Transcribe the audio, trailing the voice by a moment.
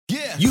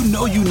You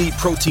know you need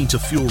protein to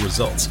fuel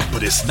results,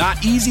 but it's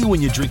not easy when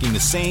you're drinking the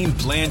same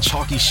bland,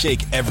 chalky shake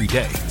every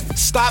day.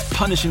 Stop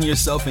punishing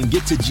yourself and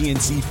get to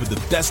GNC for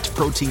the best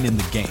protein in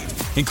the game,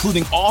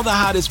 including all the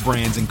hottest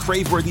brands and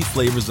crave-worthy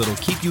flavors that'll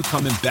keep you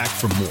coming back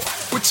for more.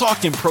 We're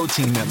talking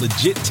protein that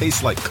legit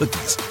tastes like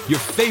cookies, your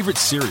favorite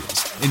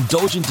cereals,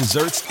 indulgent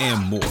desserts,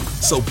 and more.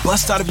 So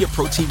bust out of your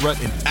protein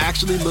rut and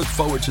actually look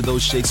forward to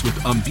those shakes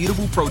with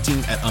unbeatable protein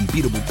at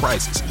unbeatable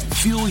prices.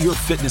 Fuel your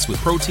fitness with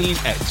protein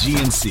at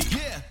GNC.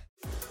 Yeah.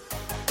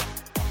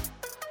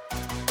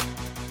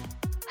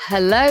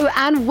 Hello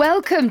and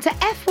welcome to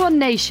F1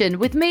 Nation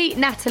with me,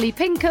 Natalie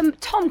Pinkham,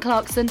 Tom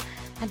Clarkson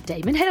and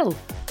Damon Hill.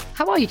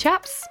 How are you,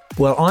 chaps?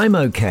 Well, I'm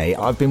okay.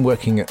 I've been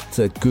working at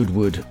the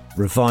Goodwood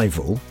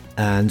Revival,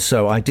 and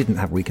so I didn't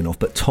have a weekend off,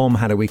 but Tom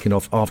had a weekend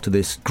off after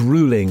this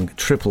grueling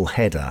triple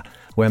header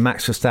where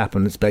Max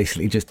Verstappen has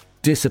basically just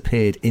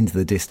disappeared into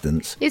the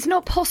distance. It's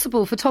not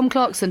possible for Tom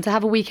Clarkson to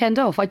have a weekend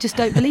off. I just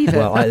don't believe it.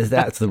 Well,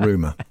 that's the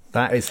rumour.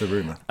 That is the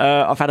rumour.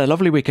 I've had a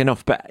lovely weekend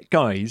off, but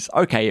guys,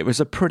 okay, it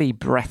was a pretty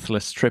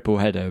breathless triple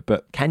header,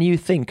 but can you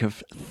think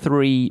of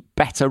three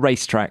better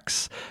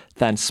racetracks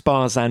than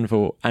Spa,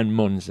 Zandvoort and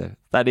Monza?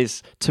 That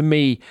is, to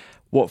me,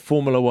 what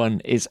Formula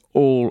One is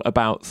all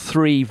about.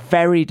 Three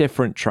very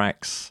different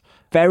tracks,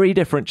 very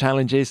different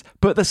challenges,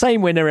 but the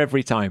same winner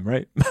every time,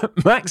 right?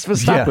 Max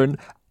Verstappen.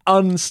 Yeah.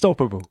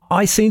 Unstoppable.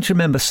 I seem to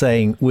remember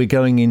saying we're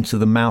going into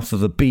the mouth of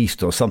the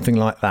beast or something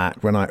like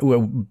that when I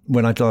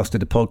last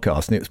did a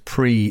podcast, and it was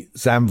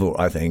pre-Zandvoort,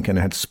 I think, and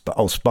it had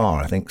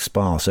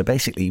Spa. So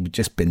basically, we've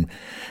just been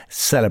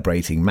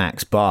celebrating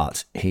Max,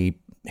 but he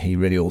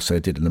really also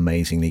did an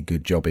amazingly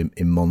good job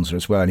in Monza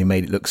as well, and he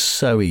made it look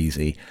so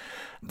easy.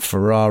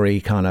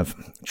 Ferrari kind of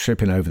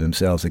tripping over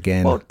themselves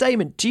again. Well,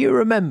 Damon, do you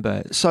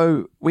remember?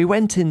 So we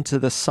went into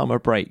the summer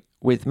break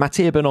with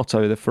Mattia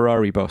Binotto, the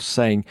Ferrari boss,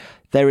 saying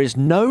there is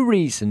no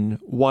reason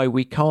why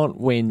we can't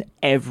win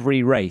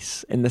every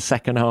race in the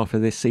second half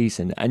of this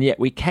season. And yet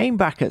we came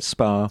back at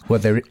Spa. Well,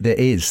 there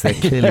is. There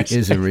clearly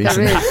is a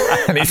reason. There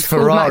is. And it's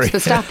Ferrari.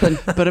 Max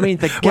Verstappen. But I mean,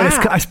 the gap...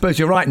 Well, I suppose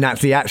you're right,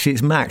 Natalie. Actually,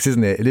 it's Max,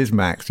 isn't it? It is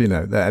Max,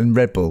 and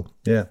Red Bull.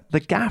 Yeah.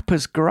 The gap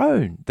has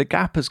grown.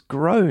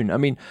 I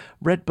mean,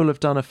 Red Bull have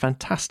done a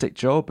fantastic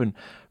job. And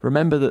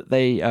remember that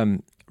they...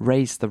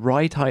 raised the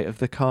ride height of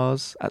the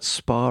cars at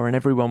Spa, and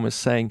everyone was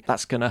saying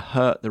that's going to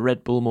hurt the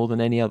Red Bull more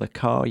than any other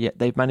car, yet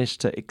they've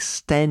managed to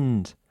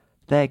extend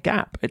their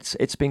gap.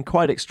 It's been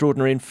quite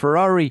extraordinary, and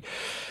Ferrari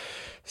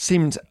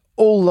seemed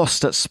all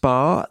lost at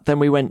Spa. Then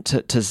we went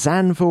to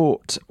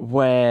Zandvoort,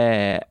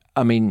 where,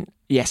 I mean,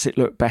 yes, it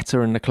looked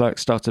better and Leclerc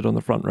started on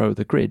the front row of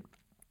the grid.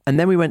 And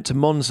then we went to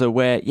Monza,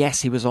 where,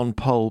 yes, he was on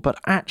pole, but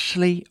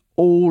actually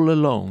all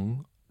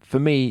along, for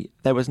me,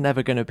 there was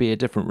never going to be a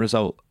different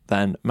result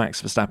than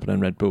Max Verstappen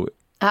and Red Bull.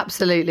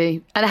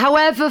 Absolutely. And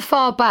however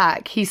far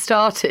back he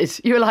started,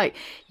 you're like,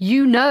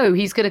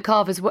 he's going to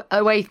carve his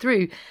way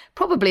through,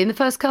 probably in the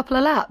first couple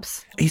of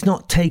laps. He's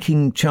not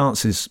taking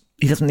chances.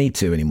 He doesn't need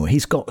to anymore.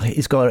 He's got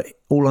it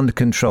all under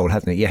control,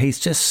 hasn't he? Yeah, he's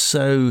just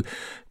so...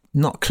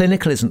 Not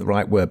clinical isn't the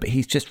right word, but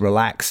he's just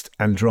relaxed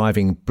and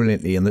driving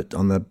brilliantly on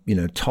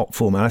the top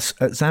form. And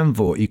at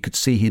Zandvoort, you could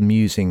see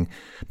him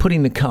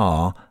putting the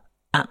car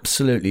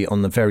absolutely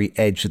on the very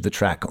edge of the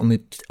track, on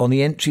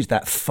the entries,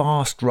 that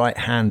fast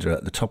right-hander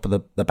at the top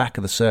of the back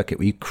of the circuit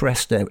where you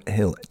crest a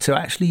hill, to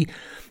actually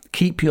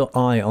keep your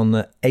eye on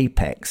the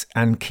apex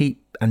and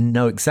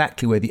know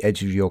exactly where the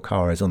edge of your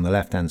car is on the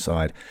left-hand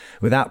side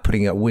without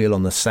putting a wheel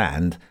on the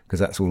sand, because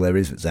that's all there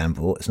is at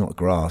Zandvoort. It's not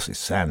grass, it's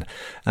sand.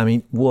 I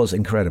mean, was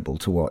incredible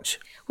to watch.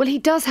 Well, he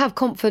does have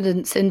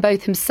confidence in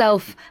both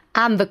himself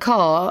and the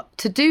car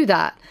to do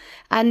that.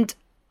 And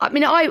I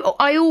mean,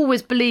 I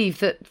always believe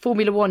that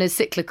Formula One is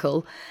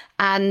cyclical,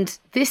 and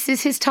this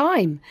is his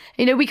time.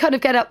 We kind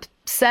of get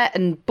upset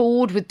and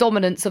bored with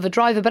dominance of a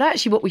driver, but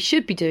actually what we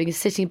should be doing is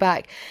sitting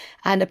back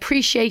and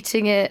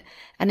appreciating it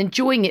and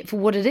enjoying it for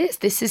what it is.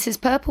 This is his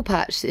purple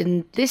patch,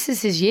 and this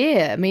is his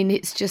year. I mean,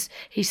 it's just,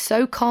 he's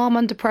so calm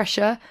under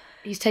pressure.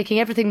 He's taking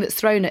everything that's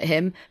thrown at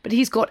him, but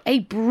he's got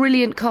a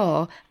brilliant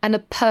car and a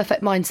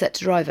perfect mindset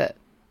to drive it.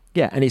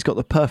 Yeah, and he's got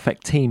the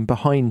perfect team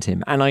behind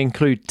him. And I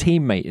include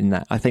teammate in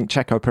that. I think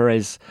Checo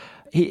Perez,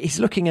 he's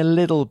looking a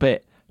little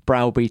bit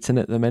browbeaten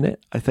at the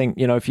minute. I think,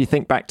 if you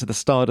think back to the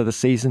start of the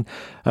season,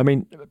 I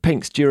mean,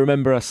 Pinks, do you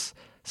remember us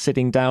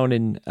sitting down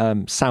in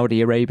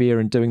Saudi Arabia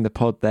and doing the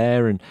pod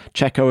there? And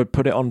Checo had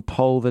put it on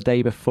pole the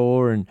day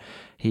before, and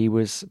he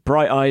was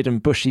bright-eyed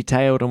and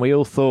bushy-tailed, and we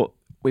all thought,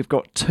 we've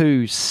got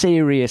two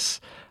serious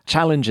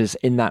challenges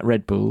in that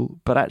Red Bull,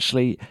 but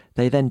actually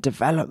they then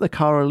develop the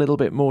car a little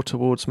bit more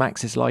towards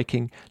Max's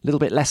liking, a little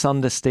bit less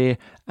understeer,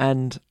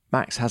 and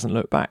Max hasn't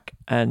looked back.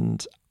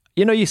 And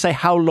you say,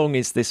 how long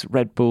is this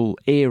Red Bull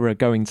era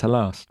going to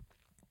last?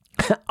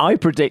 I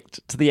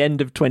predict to the end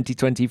of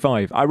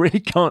 2025. I really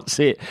can't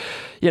see it.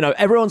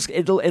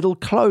 It'll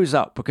close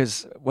up,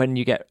 because when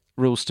you get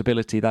rule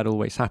stability, that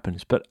always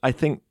happens. But I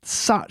think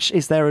such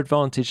is their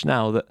advantage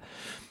now, that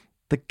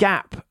the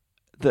gap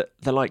that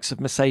the likes of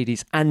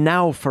Mercedes and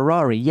now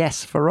Ferrari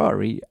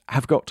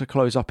have got to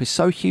close up is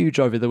so huge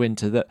over the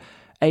winter that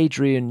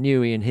Adrian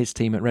Newey and his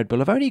team at Red Bull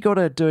have only got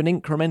to do an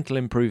incremental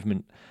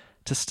improvement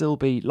to still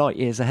be light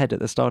years ahead at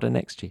the start of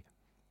next year.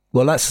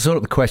 Well, that's sort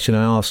of the question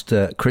I asked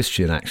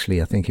Christian,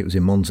 actually. I think it was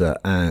in Monza.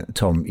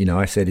 Tom,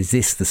 I said, is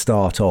this the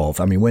start of?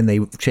 I mean, when they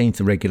changed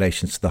the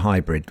regulations to the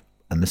hybrid,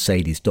 and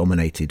Mercedes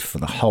dominated for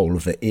the whole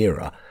of the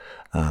era,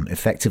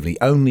 effectively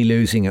only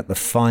losing at the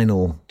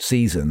final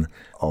season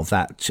of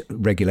that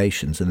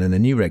regulations. And then the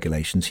new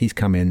regulations, he's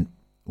come in,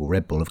 or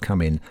Red Bull have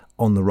come in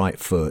on the right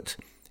foot.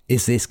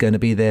 Is this going to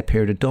be their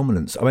period of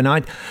dominance? I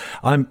mean,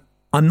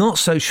 I'm not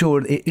so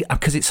sure,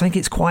 because I think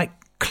it's quite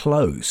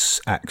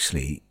close,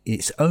 actually.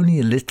 It's only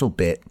a little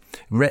bit.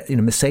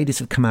 Mercedes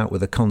have come out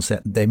with a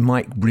concept. They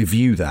might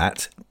review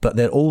that, but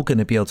they're all going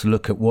to be able to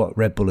look at what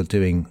Red Bull are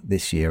doing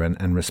this year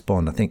and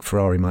respond. I think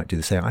Ferrari might do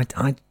the same.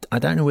 I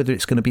don't know whether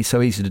it's going to be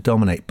so easy to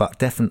dominate, but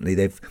definitely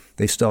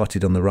they've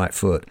started on the right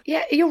foot.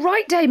 Yeah, you're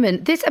right,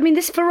 Damon.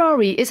 This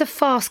Ferrari is a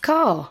fast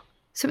car.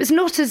 So it's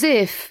not as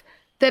if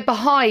they're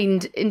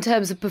behind in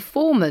terms of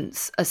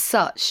performance as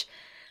such,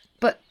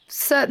 but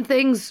certain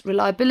things,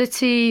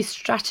 reliability,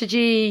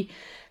 strategy,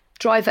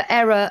 driver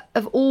error,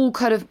 have all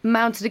kind of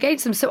mounted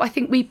against them. So I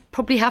think we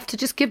probably have to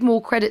just give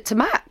more credit to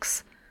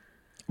Max.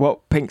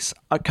 Well, Pinks,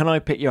 can I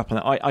pick you up on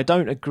that? I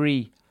don't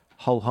agree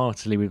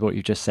wholeheartedly with what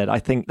you just said. I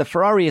think the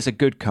Ferrari is a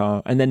good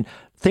car. And then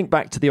think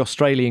back to the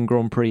Australian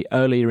Grand Prix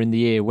earlier in the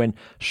year when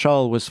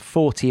Charles was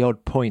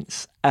 40-odd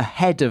points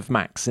ahead of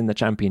Max in the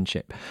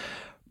championship.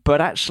 But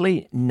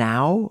actually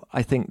now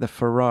I think the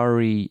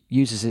Ferrari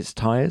uses its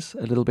tyres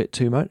a little bit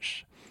too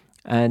much.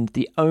 And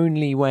the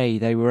only way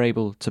they were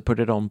able to put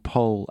it on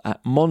pole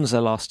at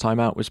Monza last time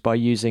out was by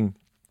using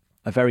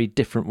a very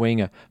different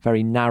wing, a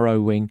very narrow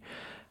wing.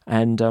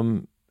 And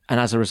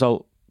as a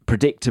result,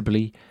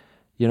 predictably,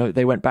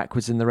 they went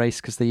backwards in the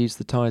race because they used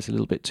the tyres a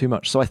little bit too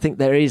much. So I think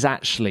there is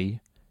actually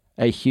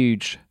a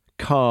huge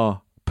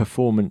car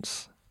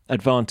performance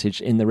advantage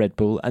in the Red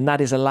Bull. And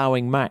that is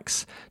allowing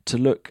Max to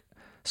look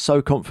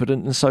so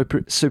confident and so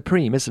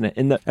supreme, isn't it?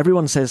 In that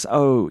everyone says,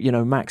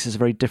 Max is a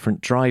very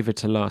different driver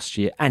to last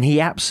year. And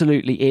he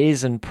absolutely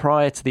is. And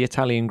prior to the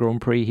Italian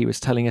Grand Prix, he was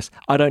telling us,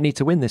 I don't need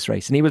to win this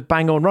race. And he was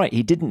bang on right.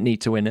 He didn't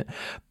need to win it.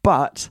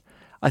 But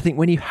I think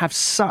when you have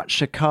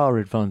such a car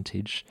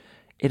advantage,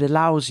 it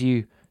allows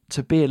you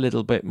to be a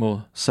little bit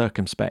more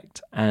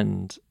circumspect.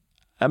 And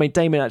I mean,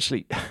 Damon,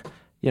 actually,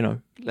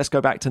 let's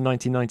go back to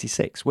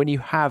 1996. When you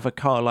have a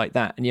car like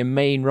that and your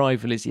main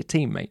rival is your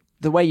teammate,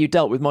 the way you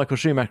dealt with Michael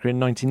Schumacher in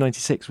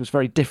 1996 was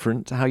very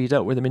different to how you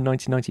dealt with him in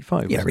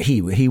 1995. Yeah,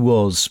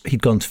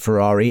 he'd gone to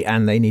Ferrari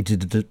and they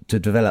needed to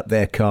develop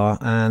their car,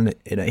 and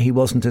he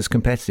wasn't as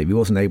competitive. He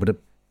wasn't able to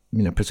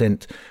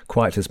present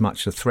quite as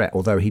much a threat,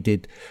 although he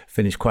did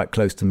finish quite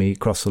close to me,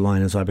 cross the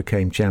line as I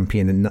became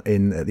champion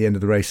in at the end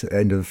of the race, at the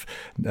end of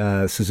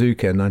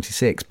Suzuka in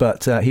 96.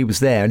 But he was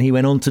there and he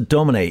went on to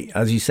dominate.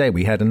 As you say,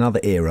 we had another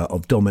era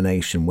of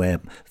domination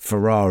where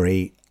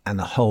Ferrari and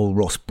the whole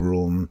Ross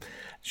Brawn,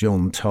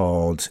 Jean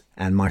Todt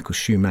and Michael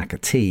Schumacher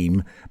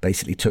team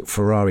basically took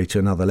Ferrari to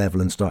another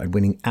level and started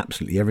winning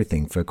absolutely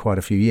everything for quite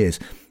a few years,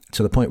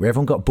 to the point where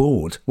everyone got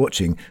bored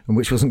watching, and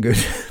which wasn't good.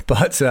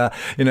 But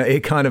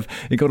it got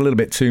a little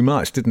bit too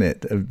much, didn't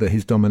it?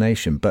 His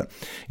domination. But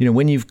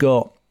when you've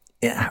got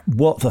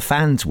what the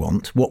fans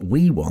want, what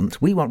we want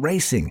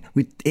racing.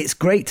 It's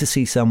great to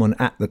see someone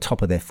at the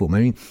top of their form. I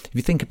mean, if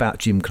you think about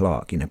Jim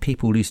Clark,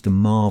 people used to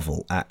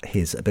marvel at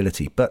his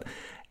ability, but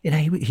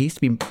he used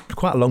to be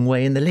quite a long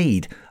way in the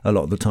lead a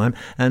lot of the time,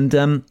 and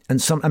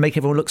make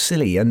everyone look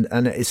silly, and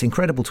it's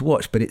incredible to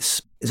watch. But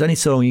it's only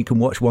so long you can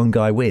watch one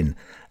guy win,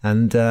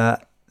 and the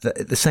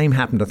same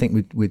happened, I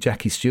think, with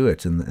Jackie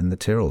Stewart and the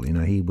Tyrrell.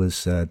 He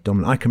was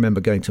dominant. I can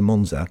remember going to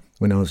Monza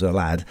when I was a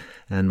lad,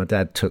 and my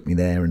dad took me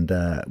there, and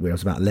when I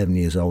was about 11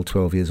 years old,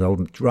 12 years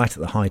old, right at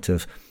the height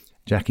of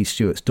Jackie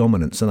Stewart's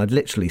dominance, and I'd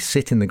literally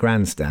sit in the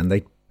grandstand.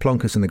 They'd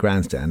plonk us in the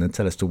grandstand and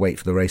tell us to wait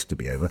for the race to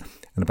be over.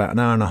 And about an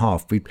hour and a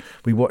half,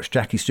 we watched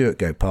Jackie Stewart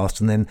go past,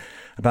 and then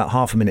about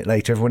half a minute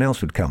later, everyone else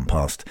would come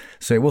past.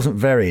 So it wasn't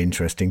very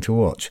interesting to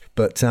watch.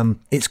 But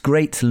it's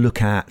great to look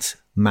at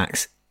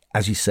Max,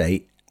 as you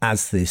say,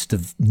 as this.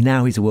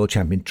 Now he's a world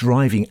champion,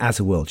 driving as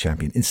a world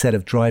champion, instead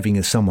of driving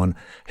as someone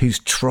who's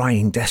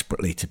trying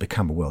desperately to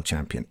become a world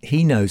champion.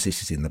 He knows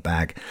this is in the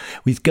bag.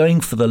 He's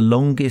going for the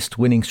longest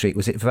winning streak.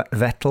 Was it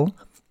Vettel?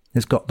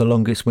 Has got the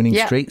longest winning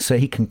streak, so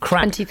he can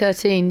crack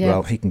 2013.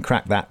 Well, he can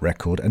crack that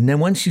record. And then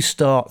once you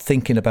start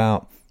thinking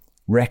about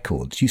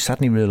records, you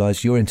suddenly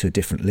realise you're into a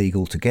different league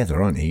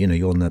altogether, aren't you?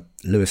 You're in the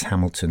Lewis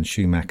Hamilton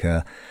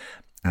Schumacher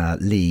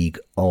league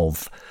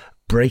of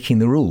breaking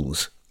the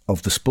rules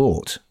of the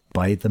sport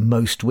by the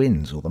most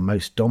wins or the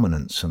most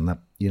dominance, and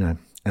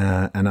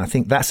and I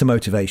think that's a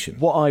motivation.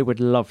 What I would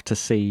love to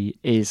see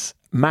is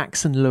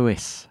Max and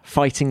Lewis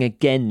fighting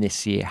again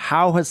this year.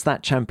 How has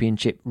that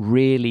championship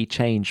really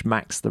changed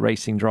Max, the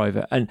racing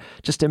driver? And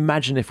just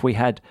imagine if we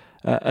had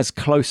as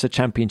close a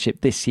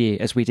championship this year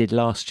as we did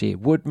last year.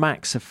 Would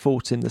Max have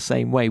fought in the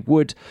same way?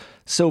 Would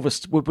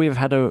Would we have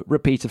had a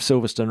repeat of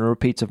Silverstone, a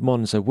repeat of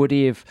Monza? Would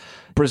he have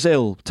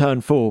Brazil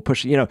turn 4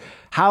 pushing?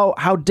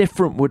 How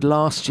different would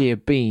last year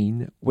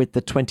been with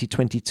the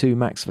 2022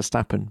 Max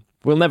Verstappen?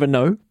 We'll never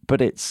know,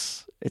 but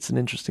it's an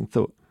interesting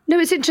thought. No,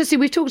 it's interesting.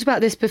 We've talked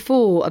about this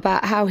before,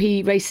 about how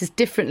he races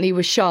differently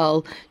with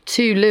Charles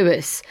to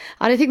Lewis.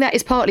 And I think that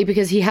is partly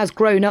because he has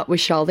grown up with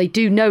Charles. They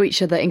do know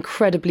each other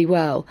incredibly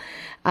well.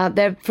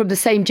 They're from the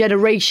same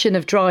generation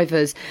of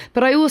drivers.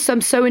 But I also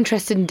am so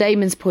interested in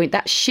Damon's point,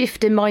 that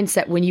shift in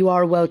mindset when you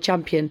are a world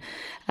champion.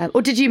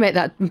 Or did you make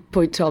that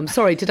point, Tom?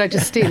 Sorry, did I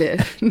just steal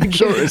it?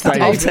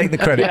 I'll take the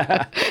credit.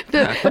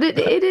 But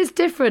it is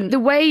different,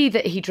 the way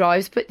that he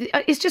drives. But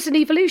it's just an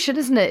evolution,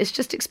 isn't it? It's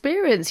just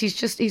experience.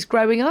 He's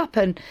growing up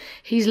and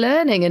he's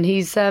learning and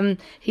he's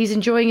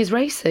enjoying his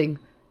racing.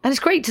 And it's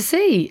great to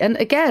see. And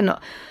again,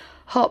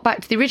 hark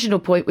back to the original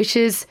point, which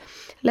is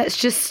let's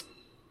just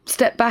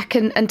step back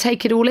and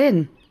take it all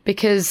in,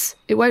 because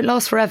it won't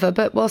last forever.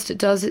 But whilst it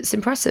does, it's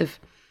impressive.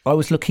 I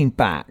was looking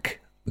back,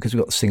 because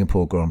we've got the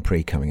Singapore Grand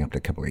Prix coming up in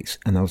a couple of weeks,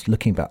 and I was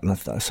looking back and I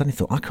suddenly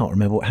thought, I can't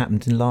remember what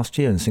happened in last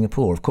year in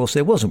Singapore. Of course,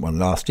 there wasn't one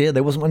last year.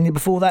 There wasn't one year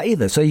before that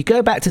either. So you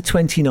go back to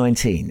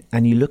 2019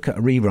 and you look at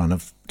a rerun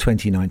of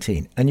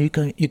 2019 and you're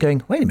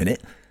going, wait a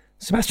minute,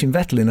 Sebastian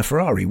Vettel in a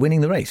Ferrari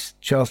winning the race,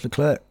 Charles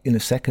Leclerc in a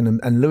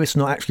second, and Lewis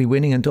not actually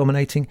winning and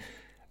dominating.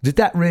 Did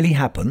that really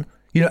happen?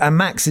 And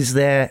Max is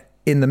there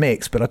in the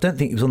mix, but I don't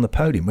think he was on the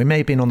podium. We may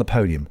have been on the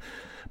podium.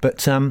 But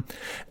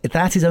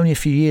that is only a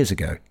few years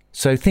ago.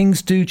 So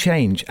things do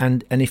change.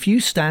 And if you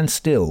stand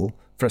still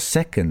for a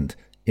second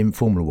in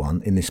Formula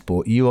One, in this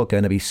sport, you are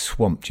going to be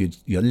swamped.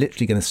 You're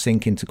literally going to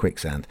sink into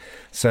quicksand.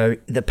 So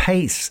the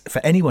pace for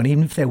anyone,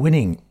 even if they're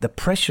winning, the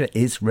pressure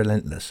is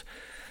relentless.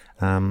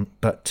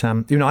 But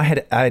I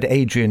had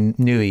Adrian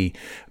Newey.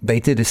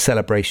 They did a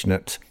celebration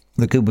at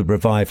the Goodwood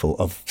Revival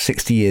of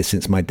 60 years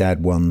since my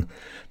dad won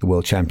the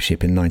World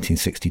Championship in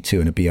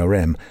 1962 in a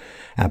BRM.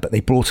 But they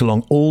brought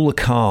along all the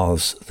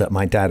cars that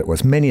my dad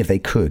many of the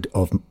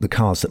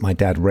cars that my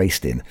dad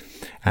raced in.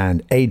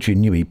 And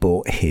Adrian Newey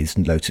bought his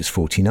Lotus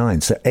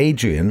 49. So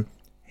Adrian,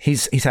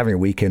 he's having a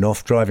weekend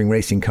off driving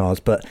racing cars,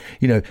 but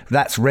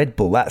that's Red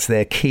Bull, that's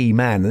their key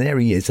man, and there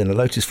he is in a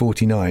Lotus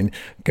 49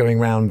 going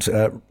round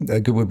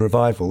Goodwood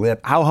Revival.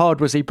 How hard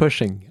was he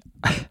pushing?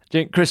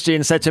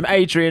 Christian said to him,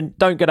 Adrian,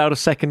 don't get out of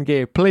second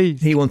gear,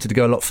 please. He wanted to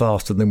go a lot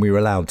faster than we were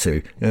allowed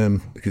to,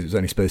 because it was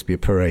only supposed to be a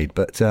parade.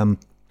 But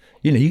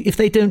if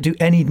they don't do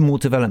any more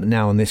development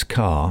now on this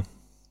car,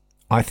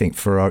 I think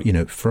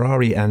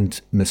Ferrari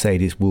and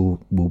Mercedes will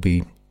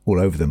be all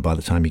over them by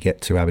the time you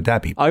get to Abu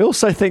Dhabi. I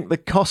also think the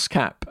cost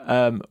cap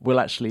will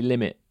actually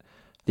limit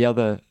the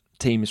other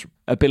team's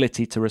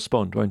ability to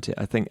respond, won't it?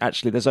 I think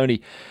actually there's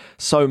only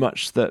so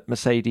much that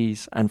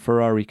Mercedes and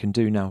Ferrari can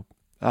do now.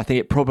 I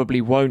think it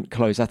probably won't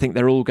close. I think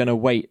they're all going to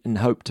wait and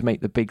hope to make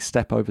the big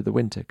step over the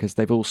winter because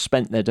they've all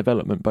spent their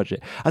development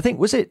budget. I think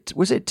was it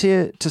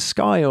to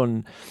Sky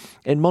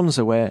in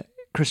Monza where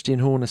Christian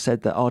Horner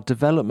said that our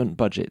development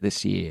budget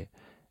this year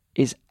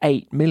is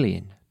 8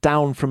 million,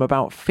 down from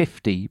about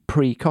 50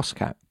 pre-cost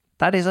cap.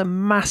 That is a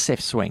massive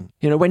swing.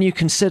 When you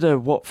consider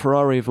what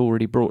Ferrari have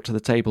already brought to the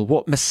table,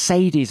 what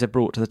Mercedes have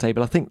brought to the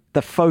table, I think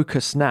the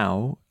focus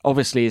now,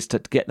 obviously, is to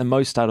get the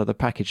most out of the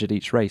package at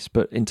each race.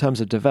 But in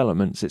terms of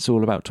developments, it's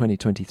all about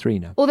 2023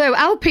 now. Although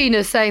Alpine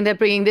are saying they're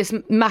bringing this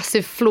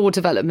massive floor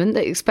development,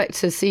 they expect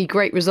to see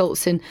great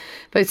results in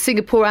both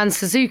Singapore and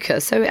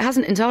Suzuka. So it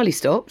hasn't entirely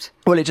stopped.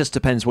 Well, it just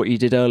depends what you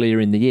did earlier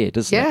in the year,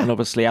 doesn't it? Yeah. And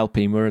obviously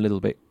Alpine were a little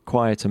bit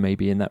quieter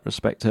maybe in that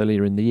respect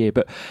earlier in the year.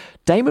 But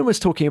Damon was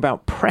talking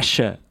about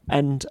pressure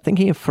and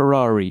thinking of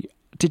Ferrari.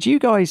 Did you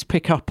guys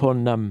pick up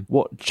on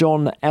what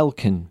John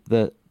Elkann,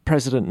 the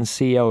president and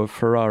CEO of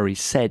Ferrari,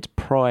 said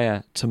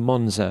prior to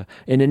Monza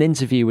in an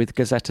interview with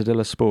Gazzetta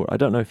dello Sport? I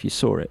don't know if you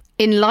saw it.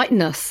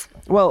 Enlighten us.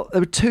 Well,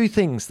 there were two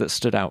things that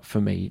stood out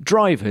for me.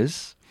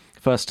 Drivers,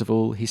 first of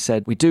all, he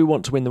said, we do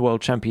want to win the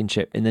World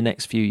Championship in the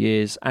next few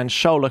years, and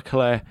Charles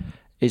Leclerc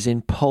is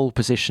in pole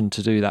position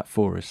to do that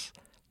for us.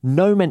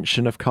 No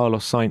mention of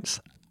Carlos Sainz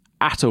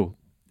at all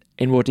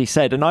in what he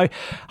said. And I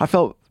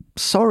felt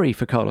sorry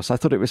for Carlos. I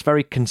thought it was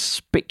very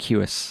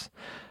conspicuous,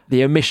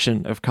 the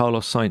omission of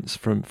Carlos Sainz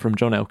from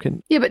John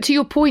Elkann. Yeah, but to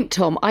your point,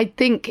 Tom, I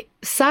think,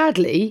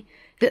 sadly,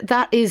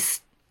 that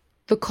is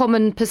the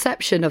common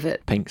perception of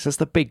it. Pinks, as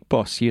the big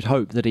boss, you'd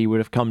hope that he would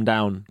have come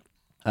down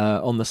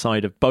on the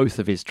side of both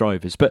of his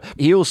drivers. But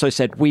he also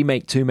said, we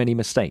make too many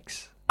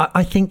mistakes.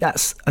 I think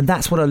that's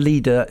what a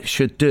leader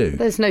should do.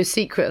 There's no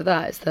secret of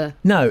that, is there?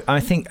 No,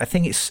 I think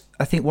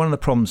one of the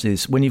problems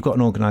is when you've got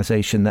an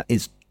organisation that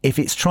is, if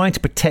it's trying to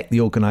protect the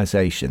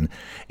organisation,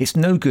 it's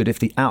no good if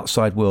the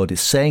outside world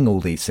is saying all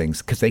these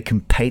things because they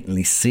can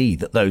patently see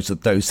that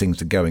those things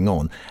are going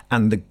on.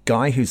 And the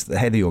guy who's the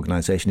head of the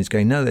organisation is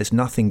going, no, there's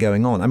nothing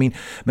going on. I mean,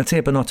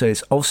 Matteo Binotto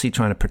is obviously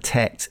trying to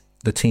protect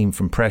the team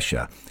from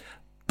pressure,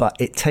 but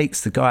it takes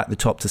the guy at the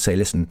top to say,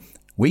 listen,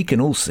 we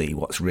can all see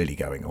what's really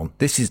going on.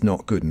 This is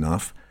not good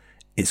enough.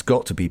 It's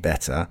got to be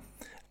better.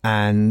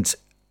 And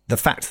the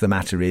fact of the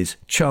matter is,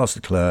 Charles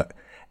Leclerc,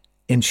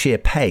 in sheer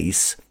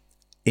pace,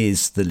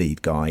 is the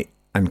lead guy.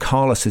 And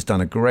Carlos has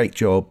done a great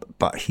job,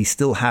 but he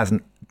still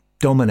hasn't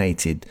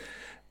dominated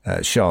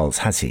Charles,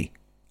 has he?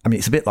 I mean,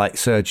 it's a bit like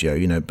Sergio,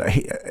 you know,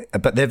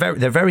 but they're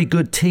very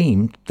good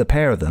team, the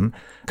pair of them.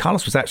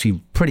 Carlos was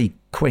actually pretty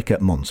quick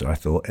at Monza, I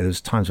thought. There was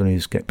times when he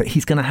was good, but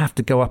he's going to have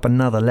to go up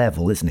another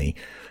level, isn't he,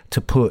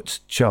 to put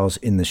Charles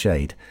in the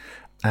shade.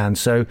 And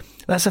so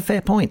that's a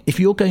fair point. If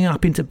you're going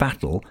up into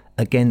battle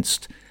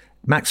against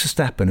Max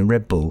Verstappen and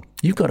Red Bull,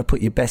 you've got to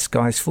put your best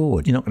guys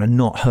forward. You're not going to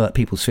not hurt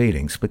people's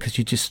feelings because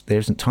there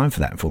isn't time for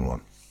that in Formula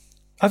One.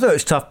 I thought it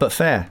was tough but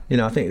fair. You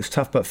know, I think it was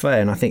tough but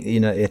fair, and I think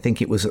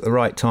it was at the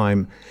right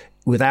time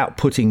without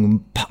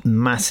putting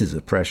masses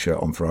of pressure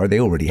on Ferrari. They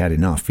already had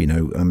enough, you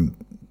know,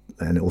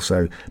 and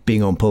also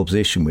being on pole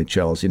position with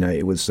Charles. You know,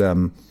 it was,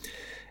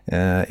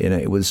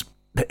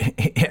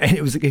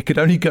 it could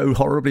only go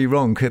horribly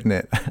wrong, couldn't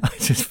it? I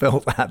just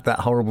felt that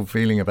horrible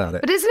feeling about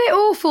it. But isn't it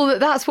awful that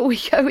that's what we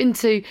go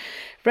into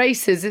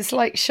races? It's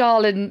like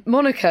Charles in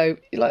Monaco.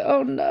 You're like,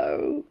 oh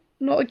no,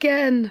 not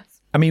again.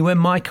 I mean, when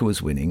Michael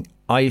was winning,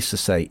 I used to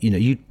say, you know,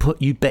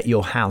 you'd bet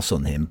your house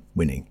on him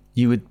winning.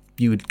 You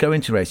would go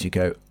into a race, you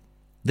go,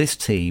 this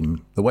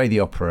team, the way they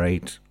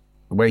operate,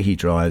 the way he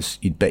drives,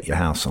 you'd bet your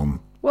house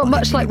on. Well,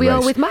 much like we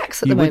are with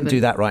Max at the moment. You wouldn't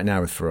do that right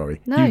now with Ferrari.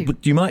 No.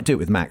 You might do it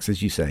with Max,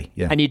 as you say.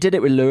 Yeah. And you did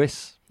it with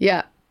Lewis.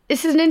 Yeah.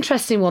 This is an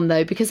interesting one,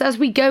 though, because as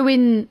we go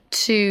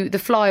into the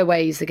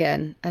flyaways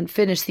again and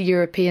finish the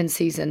European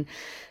season,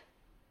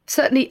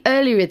 certainly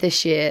earlier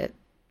this year,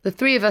 the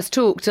three of us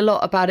talked a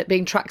lot about it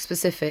being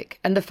track-specific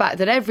and the fact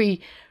that every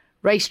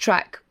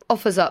racetrack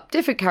offers up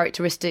different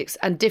characteristics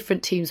and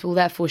different teams will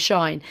therefore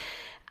shine.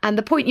 And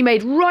the point you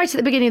made right at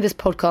the beginning of this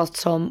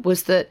podcast, Tom,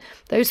 was that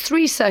those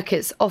three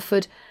circuits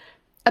offered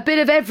a bit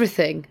of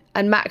everything,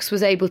 and Max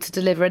was able to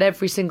deliver at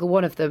every single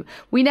one of them.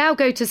 We now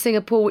go to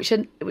Singapore,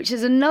 which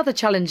is another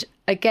challenge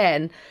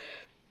again.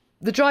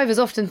 The driver's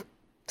often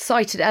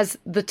cited as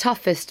the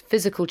toughest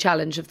physical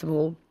challenge of them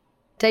all.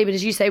 David,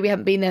 as you say, we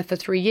haven't been there for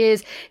 3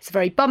 years. It's a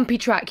very bumpy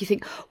track. You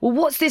think, well,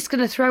 what's this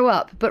going to throw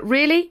up? But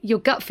really, your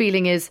gut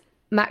feeling is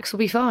Max will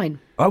be fine.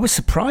 I was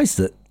surprised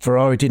that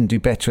Ferrari didn't do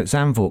better at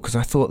Zandvoort because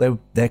I thought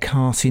their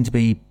car seemed to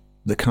be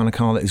the kind of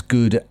car that is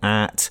good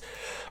at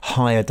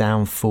higher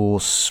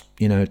downforce,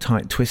 you know,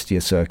 tight,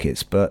 twistier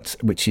circuits, but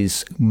which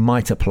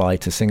might apply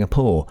to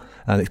Singapore,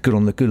 and it's good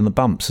on the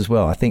bumps as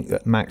well. I think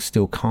that Max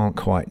still can't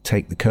quite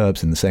take the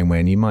curbs in the same way,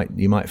 and you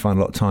might find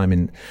a lot of time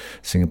in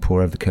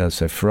Singapore over the curbs.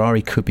 So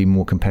Ferrari could be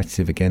more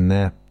competitive again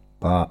there,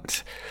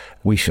 but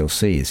we shall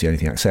see. Is the only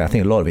thing I can say. I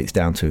think a lot of it's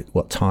down to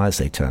what tyres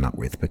they turn up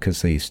with,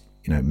 because these,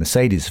 you know,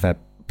 Mercedes have had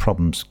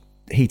problems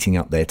heating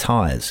up their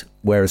tyres,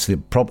 whereas the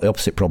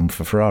opposite problem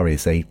for Ferrari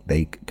is they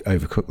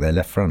overcook their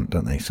left front,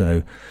 don't they?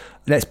 So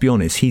let's be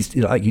honest, he's,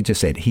 like you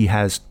just said, he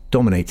has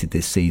dominated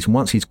this season.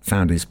 Once he's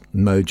found his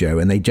mojo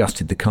and they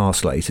adjusted the car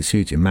slightly to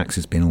suit him, Max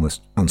has been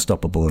almost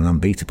unstoppable and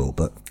unbeatable,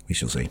 but we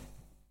shall see.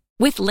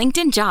 With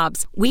LinkedIn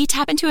Jobs, we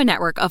tap into a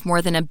network of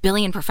more than 1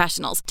 billion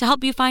professionals to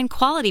help you find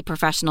quality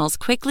professionals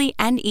quickly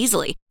and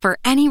easily for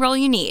any role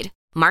you need.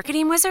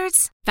 Marketing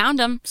wizards? Found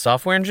them.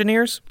 Software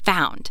engineers?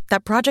 Found.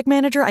 That project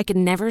manager I could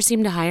never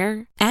seem to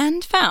hire?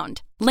 And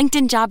found.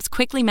 LinkedIn Jobs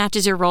quickly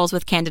matches your roles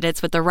with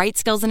candidates with the right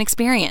skills and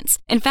experience.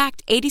 In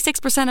fact,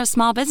 86% of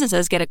small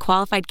businesses get a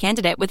qualified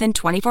candidate within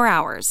 24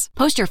 hours.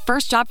 Post your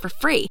first job for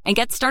free and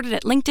get started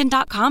at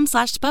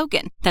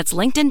linkedin.com/spoken. That's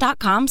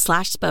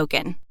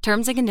linkedin.com/spoken.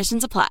 Terms and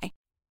conditions apply.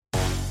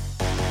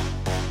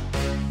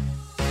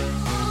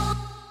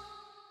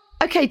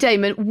 Okay,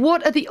 Damon,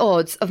 what are the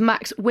odds of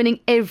Max winning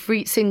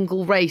every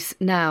single race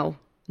now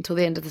until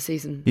the end of the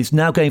season? He's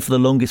now going for the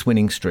longest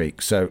winning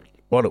streak. So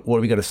what are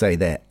we got to say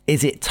there?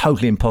 Is it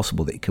totally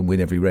impossible that he can win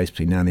every race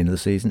between now and the end of the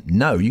season?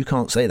 No, you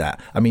can't say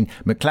that. I mean,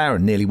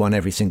 McLaren nearly won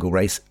every single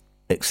race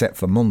except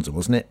for Monza,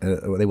 wasn't it?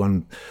 They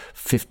won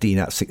 15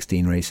 out of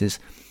 16 races.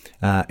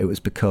 It was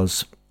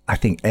because I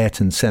think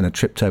Ayrton Senna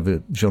tripped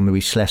over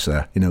Jean-Louis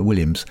Schlesser in a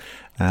Williams.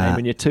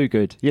 Damon, you're too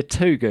good. You're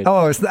too good.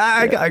 Oh,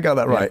 I got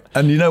that right. Yeah.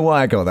 And you know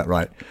why I got that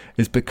right?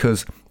 It's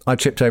because I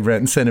tripped over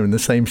Ayrton Senna in the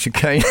same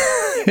chicane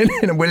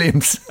in a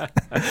Williams.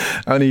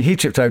 Only he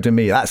tripped over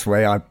me. That's the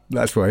way I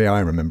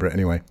remember it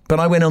anyway. But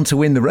I went on to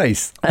win the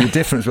race. The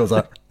difference was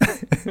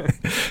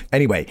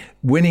anyway,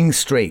 winning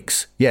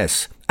streaks,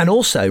 yes. And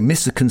also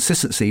Mr.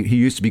 Consistency, who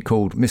used to be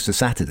called Mr.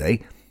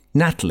 Saturday.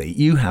 Natalie,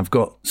 you have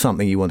got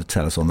something you want to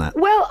tell us on that.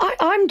 Well,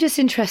 I'm just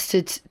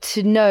interested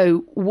to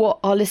know what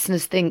our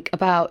listeners think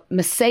about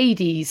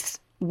Mercedes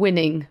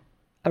winning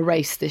a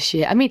race this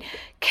year. I mean,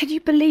 can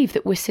you believe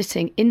that we're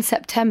sitting in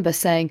September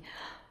saying,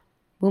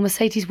 will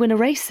Mercedes win a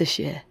race this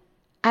year?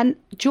 And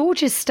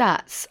George's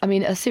stats, I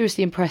mean, are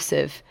seriously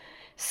impressive.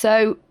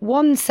 So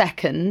 1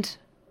 second,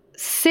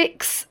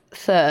 6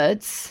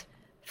 thirds,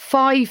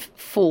 5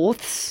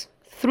 fourths,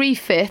 3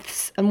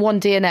 fifths, and 1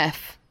 DNF.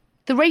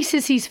 The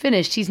races he's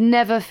finished, he's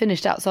never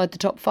finished outside the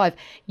top 5,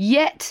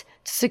 yet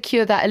to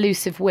secure that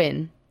elusive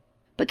win.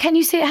 But can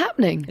you see it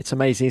happening? It's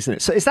amazing, isn't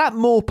it? So is that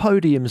more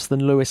podiums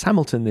than Lewis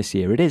Hamilton this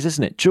year? It is,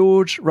 isn't it?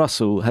 George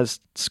Russell has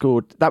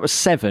scored, that was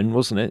 7,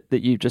 wasn't it,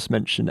 that you just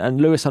mentioned?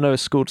 And Lewis, I know,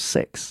 has scored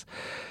 6.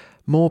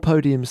 more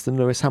podiums than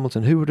Lewis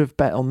Hamilton. Who would have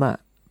bet on that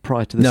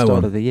prior to the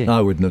start of the year?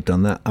 I wouldn't have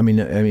done that. I mean,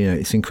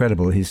 it's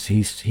incredible.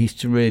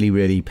 He's really,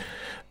 really,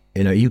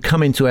 you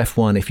come into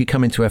F1. If you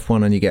come into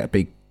F1 and you get a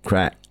big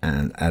crack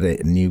and at it,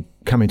 and you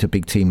come into a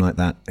big team like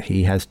that,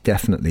 he has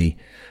definitely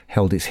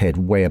held his head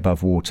way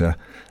above water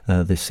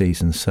this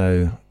season.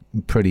 So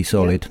pretty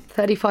solid.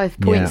 35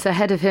 points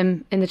ahead of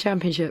him in the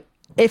championship.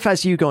 If,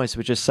 as you guys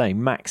were just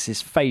saying, Max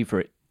is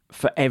favourite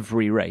for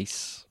every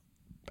race,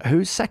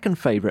 who's second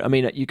favourite? I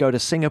mean, you go to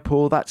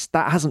Singapore, that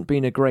hasn't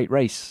been a great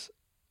race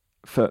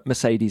for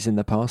Mercedes in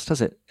the past, has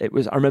it? It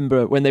was. I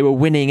remember when they were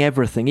winning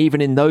everything,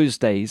 even in those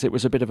days, it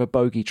was a bit of a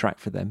bogey track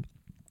for them.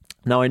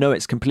 Now, I know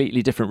it's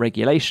completely different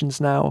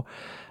regulations now,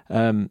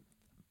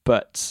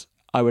 but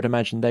I would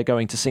imagine they're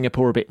going to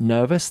Singapore a bit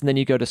nervous. And then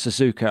you go to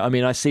Suzuka. I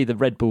mean, I see the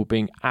Red Bull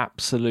being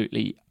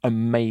absolutely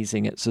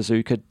amazing at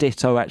Suzuka.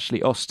 Ditto,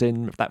 actually,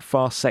 Austin, that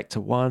fast Sector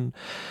 1.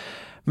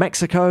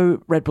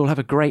 Mexico, Red Bull have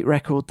a great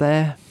record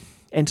there.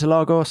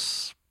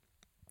 Interlagos,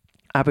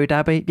 Abu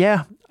Dhabi.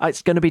 Yeah,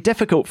 it's going to be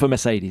difficult for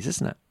Mercedes,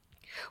 isn't it?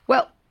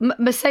 Well,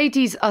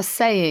 Mercedes are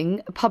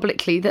saying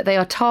publicly that they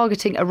are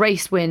targeting a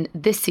race win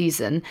this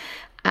season,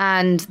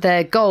 and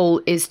their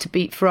goal is to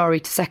beat Ferrari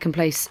to second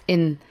place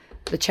in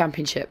the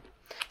championship.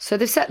 So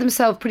they've set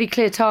themselves pretty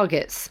clear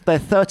targets. They're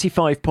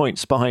 35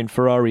 points behind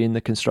Ferrari in the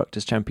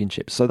Constructors'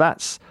 Championship. So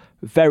that's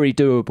very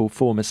doable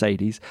for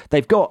Mercedes.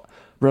 They've got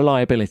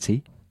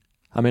reliability.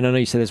 I mean, I know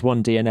you said there's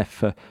one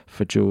DNF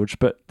for George,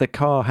 but the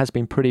car has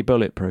been pretty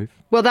bulletproof.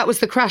 Well, that was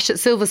the crash at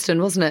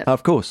Silverstone, wasn't it?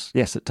 Of course,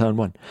 yes, at turn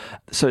 1.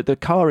 So the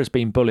car has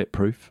been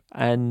bulletproof,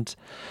 and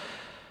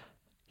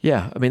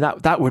yeah, I mean,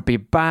 that would be a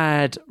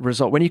bad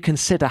result. When you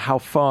consider how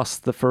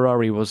fast the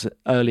Ferrari was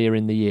earlier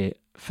in the year,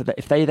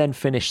 if they then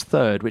finish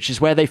third, which is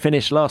where they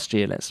finished last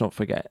year, let's not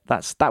forget,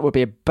 that would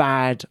be a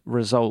bad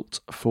result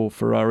for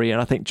Ferrari.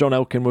 And I think John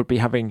Elkann would be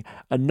having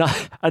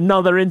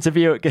another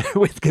interview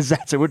with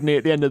Gazzetta, wouldn't he,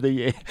 at the end of the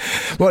year?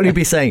 What would he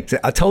be saying?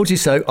 I told you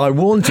so. I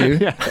warned you.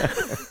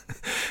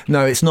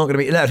 No, it's not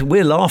going to be.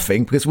 We're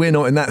laughing because we're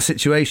not in that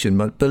situation.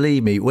 But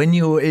believe me, when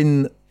you're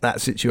in that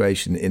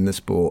situation in the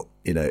sport,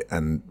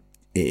 and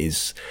it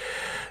is,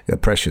 the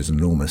pressure's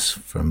enormous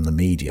from the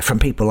media, from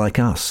people like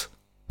us.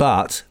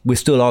 But we're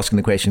still asking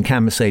the question,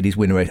 can Mercedes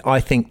win a race?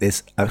 I think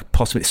there's a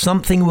possibility.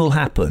 Something will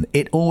happen.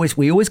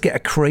 We always get a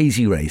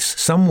crazy race.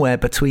 Somewhere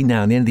between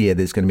now and the end of the year,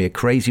 there's going to be a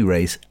crazy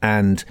race,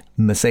 and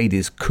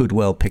Mercedes could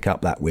well pick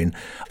up that win.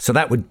 So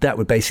that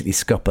would basically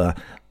scupper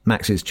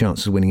Max's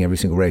chances of winning every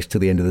single race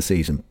till the end of the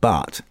season.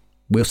 But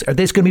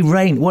there's going to be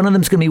rain. One of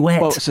them's going to be wet.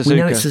 Well, Suzuka. We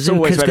know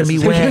Suzuka's going to be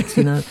wet.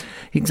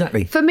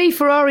 Exactly. For me,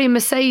 Ferrari and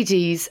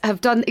Mercedes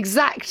have done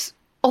exact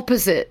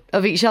opposite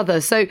of each other.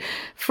 So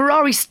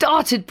Ferrari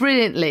started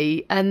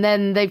brilliantly and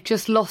then they've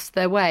just lost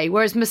their way,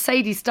 whereas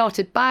Mercedes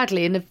started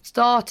badly and have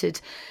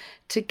started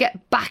to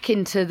get back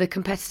into the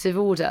competitive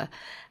order,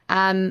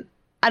 and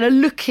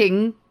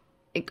the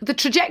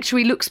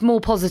trajectory looks more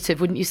positive,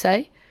 wouldn't you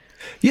say?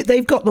 Yeah,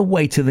 they've got the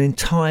weight of the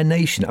entire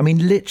nation. I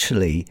mean,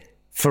 literally,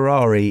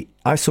 Ferrari,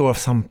 I saw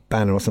some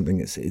banner or something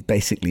that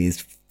basically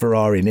is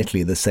Ferrari in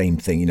Italy, the same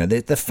thing.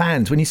 The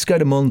fans, when you go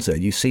to Monza,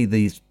 you see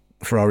these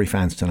Ferrari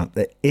fans turn up.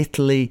 They're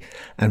Italy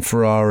and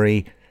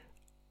Ferrari.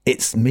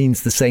 It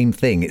means the same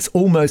thing. It's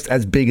almost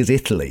as big as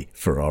Italy,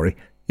 Ferrari.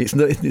 It's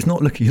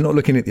not looking. You're not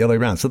looking at the other way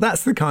around. So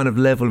that's the kind of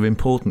level of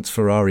importance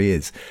Ferrari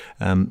is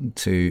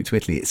to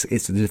Italy.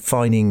 It's a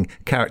defining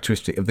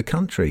characteristic of the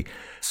country.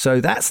 So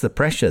that's the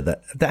pressure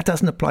that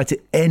doesn't apply to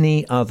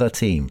any other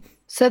team.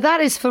 So that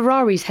is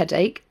Ferrari's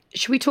headache.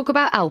 Should we talk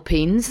about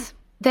Alpine's?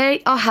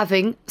 They are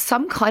having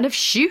some kind of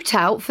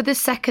shootout for the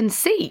second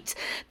seat.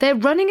 They're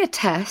running a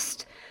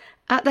test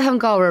at the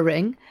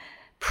Hungaroring,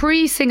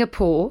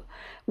 pre-Singapore,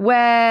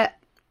 where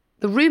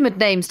the rumoured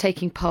names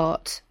taking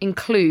part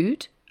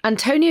include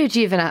Antonio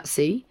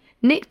Giovinazzi,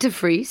 Nick de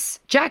Vries,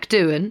 Jack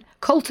Doohan,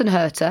 Colton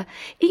Herta,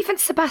 even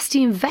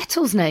Sebastian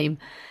Vettel's name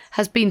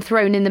has been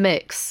thrown in the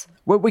mix.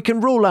 Well, we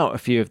can rule out a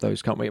few of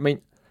those, can't we? I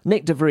mean,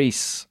 Nick de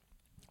Vries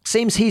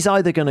seems he's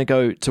either going to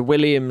go to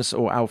Williams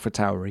or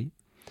AlphaTauri.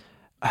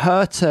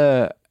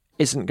 Herta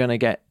isn't going to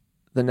get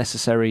the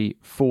necessary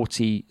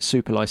 40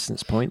 super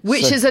license points.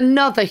 Which is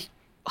another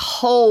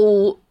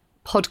whole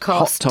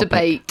podcast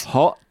debate.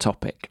 Hot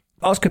topic.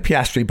 Oscar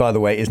Piastri, by the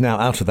way, is now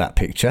out of that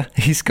picture.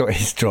 He's got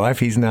his drive.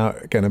 He's now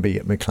going to be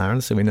at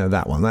McLaren, so we know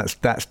that one.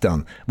 That's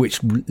done.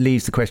 Which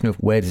leaves the question of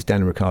where does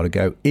Daniel Ricciardo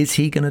go? Is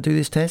he going to do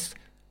this test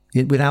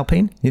with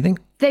Alpine, you think?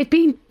 They've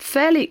been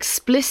fairly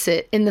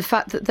explicit in the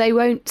fact that they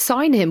won't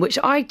sign him, which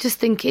I just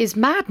think is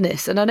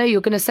madness. And I know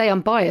you're going to say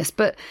I'm biased,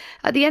 but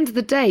at the end of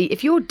the day,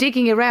 if you're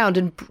digging around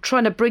and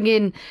trying to bring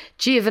in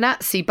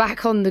Giovinazzi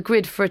back on the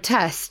grid for a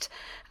test,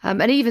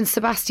 and even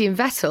Sebastian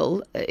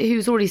Vettel,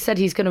 who's already said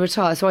he's going to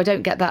retire, so I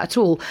don't get that at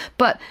all.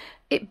 But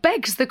it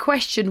begs the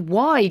question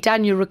why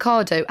Daniel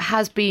Ricciardo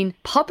has been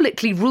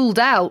publicly ruled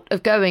out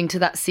of going to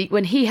that seat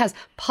when he has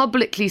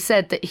publicly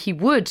said that he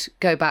would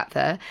go back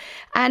there.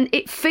 And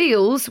it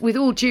feels, with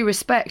all due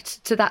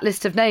respect to that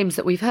list of names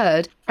that we've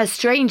heard, a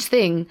strange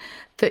thing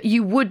that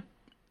you would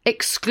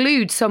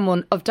exclude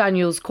someone of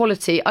Daniel's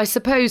quality. I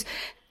suppose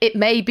it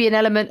may be an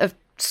element of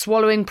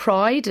swallowing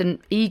pride and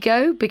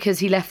ego because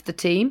he left the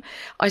team.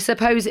 I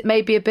suppose it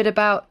may be a bit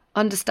about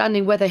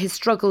understanding whether his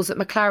struggles at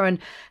McLaren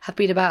have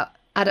been about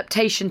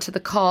adaptation to the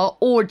car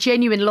or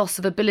genuine loss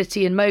of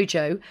ability and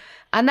mojo.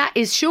 And that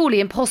is surely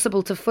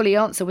impossible to fully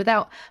answer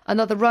without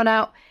another run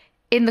out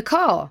in the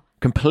car.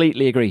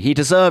 Completely agree. He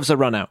deserves a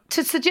run out.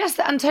 To suggest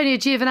that Antonio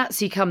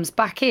Giovinazzi comes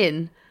back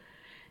in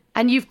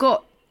and you've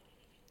got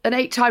an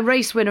 8-time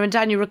race winner in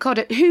Daniel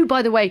Ricciardo, who,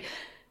 by the way,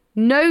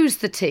 knows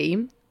the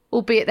team,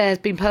 albeit there has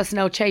been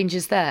personnel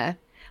changes there.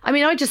 I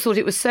mean, I just thought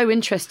it was so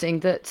interesting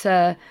that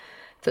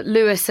that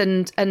Lewis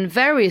and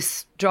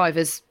various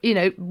drivers,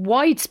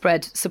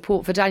 widespread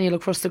support for Daniel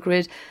across the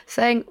grid,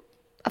 saying,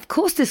 of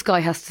course this guy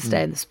has to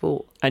stay in the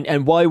sport.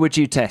 And why would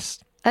you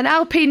test? And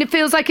Alpine, it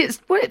feels like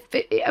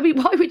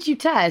why would you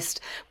test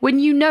when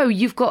you know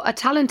you've got a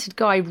talented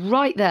guy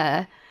right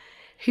there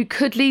who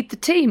could lead the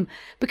team?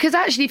 Because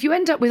actually, if you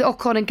end up with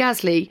Ocon and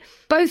Gasly,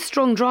 both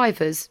strong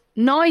drivers,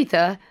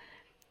 neither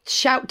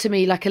shout to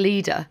me like a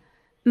leader.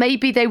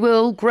 Maybe they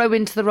will grow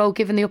into the role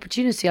given the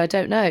opportunity, I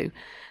don't know.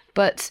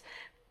 But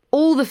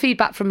all the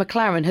feedback from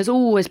McLaren has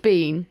always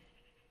been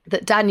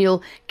that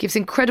Daniel gives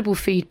incredible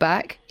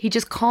feedback. He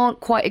just can't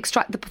quite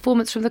extract the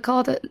performance from the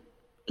car that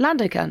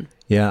Lando can.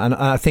 Yeah, and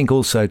I think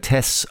also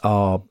tests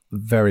are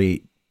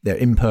they're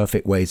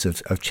imperfect ways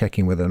of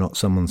checking whether or not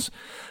someone's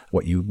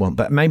what you want.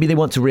 But maybe they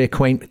want to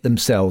reacquaint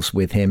themselves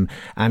with him.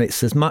 And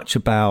it's as much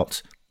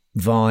about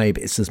vibe,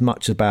 it's as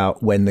much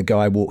about when the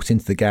guy walks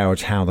into the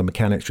garage, how the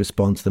mechanics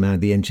respond to them, how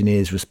the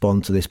engineers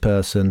respond to this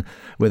person,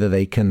 whether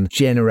they can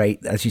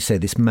generate, as you say,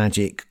 this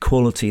magic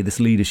quality, this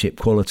leadership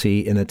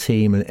quality in a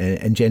team and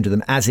engender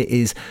them, as it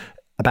is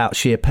about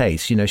sheer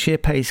pace. Sheer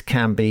pace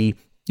can be,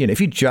 if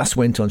you just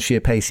went on sheer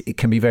pace, it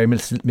can be very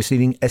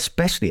misleading,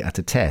 especially at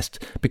a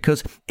test,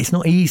 because it's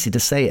not easy to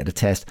say at a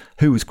test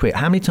who was quick.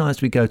 How many times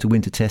do we go to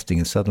winter testing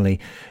and suddenly,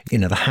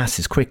 the Haas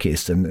is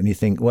quickest and you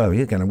think, well,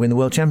 you're going to win the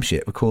world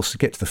championship. Of course, to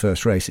get to the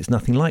first race, it's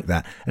nothing like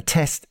that. A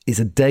test is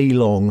a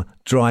day-long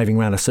driving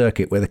around a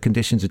circuit where the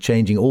conditions are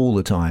changing all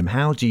the time.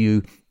 How do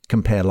you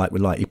compare like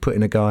with like? You put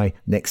in a guy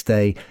next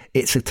day,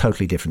 it's a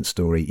totally different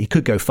story. He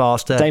could go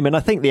faster. Damon,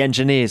 I think the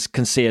engineers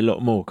can see a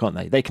lot more, can't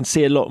they? They can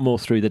see a lot more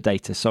through the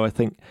data. So I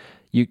think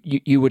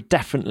you would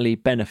definitely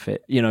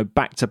benefit,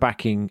 back to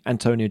backing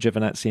Antonio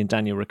Giovinazzi and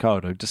Daniel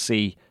Ricciardo to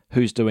see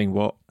who's doing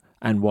what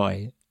and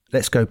why.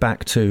 Let's go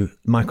back to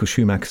Michael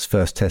Schumacher's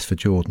first test for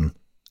Jordan.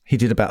 He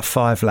did about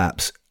 5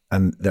 laps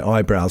and their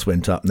eyebrows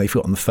went up and they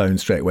got on the phone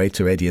straight away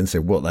to Eddie and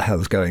said, what the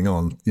hell's going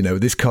on?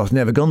 This car's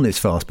never gone this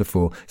fast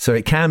before. So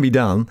it can be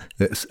done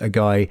that a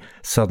guy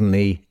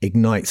suddenly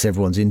ignites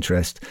everyone's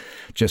interest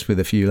just with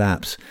a few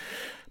laps.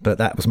 But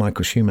that was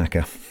Michael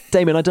Schumacher.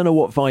 Damon, I don't know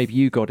what vibe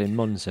you got in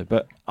Monza,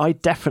 but I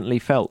definitely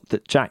felt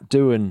that Jack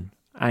Doohan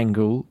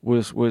angle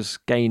was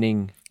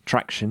gaining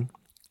traction.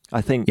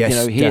 I think,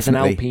 yes, he is an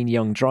Alpine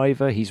young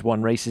driver. He's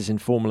won races in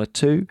Formula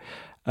 2.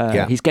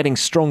 He's getting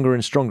stronger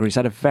and stronger. He's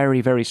had a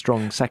very, very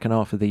strong second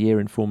half of the year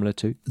in Formula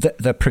 2.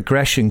 The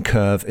progression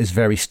curve is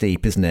very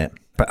steep, isn't it?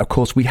 But of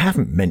course, we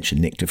haven't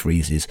mentioned Nick de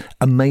Vries's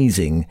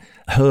amazing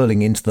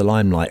hurling into the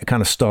limelight, a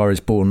kind of Star is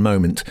Born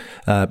moment,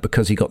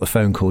 because he got the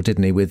phone call,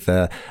 didn't he, with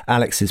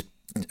Alex's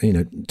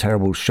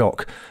terrible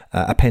shock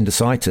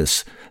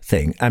appendicitis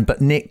thing.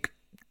 But Nick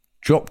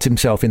dropped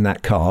himself in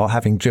that car,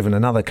 having driven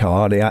another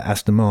car, the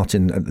Aston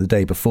Martin, the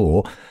day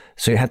before.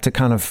 So you had to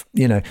kind of,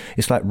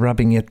 it's like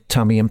rubbing your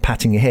tummy and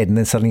patting your head and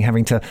then suddenly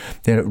having to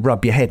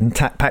rub your head and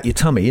pat your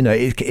tummy.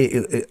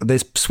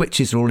 There's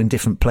switches are all in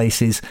different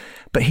places,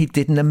 but he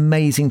did an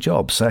amazing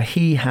job. So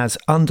he has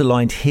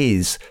underlined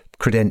his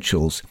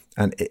credentials,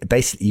 and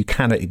basically you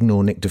cannot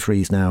ignore Nick de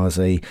Vries now as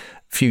a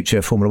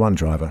future Formula One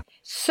driver.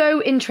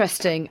 So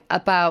interesting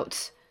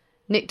about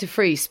Nick de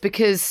Vries,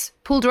 because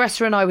Paul di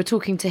Resta and I were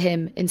talking to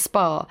him in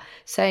Spa,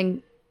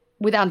 saying,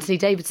 with Anthony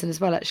Davidson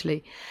as well,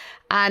 actually,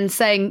 and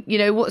saying,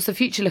 what's the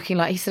future looking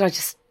like? He said, I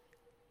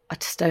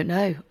just don't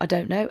know. I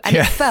don't know. And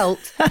It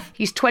felt,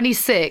 he's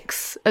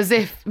 26, as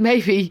if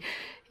maybe,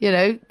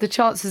 the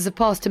chances have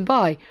passed him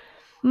by.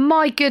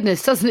 My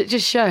goodness, doesn't it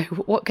just show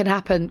what can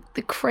happen?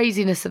 The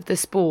craziness of this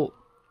sport.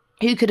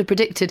 Who could have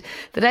predicted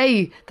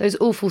that, those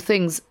awful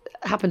things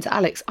happened to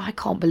Alex? I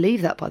can't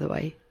believe that, by the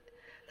way.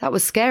 That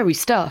was scary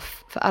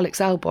stuff for Alex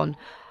Albon.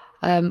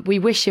 We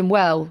wish him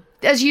well.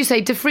 As you say,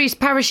 de Vries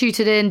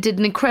parachuted in, did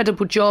an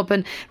incredible job,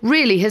 and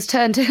really has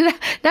turned.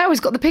 Now he's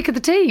got the pick of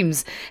the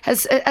teams.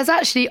 Has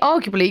actually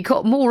arguably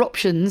got more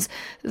options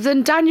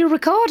than Daniel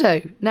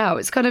Ricciardo. Now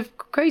it's kind of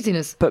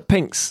craziness. But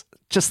Pinks,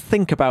 just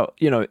think about,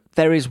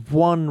 there is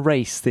one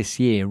race this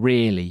year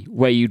really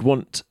where you'd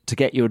want to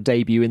get your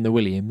debut in the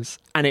Williams,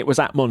 and it was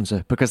at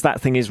Monza, because that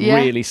thing is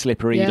really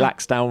slippery,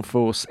 lacks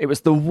downforce. It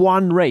was the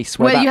one race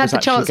where that you had was the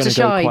actually chance going to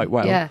to go shine. quite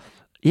well.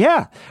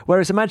 Yeah.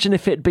 Whereas imagine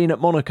if it had been at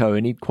Monaco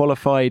and he'd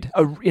qualified,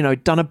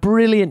 done a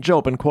brilliant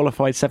job and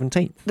qualified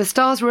 17th. The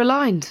stars were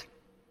aligned.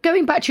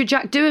 Going back to your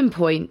Jack Doohan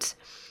point,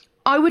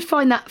 I would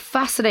find that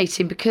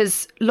fascinating,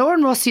 because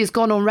Laurent Rossi has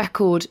gone on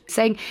record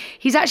saying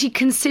he's actually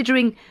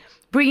considering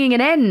bringing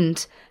an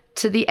end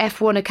to the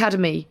F1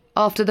 Academy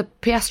after the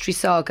Piastri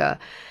saga.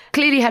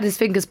 Clearly had his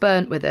fingers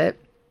burnt with it.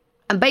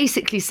 And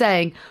basically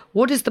saying,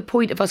 what is the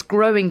point of us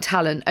growing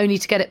talent only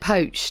to get it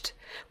poached?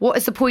 What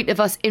is the point of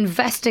us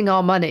investing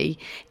our money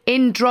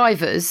in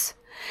drivers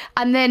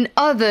and then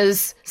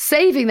others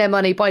saving their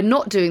money by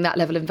not doing that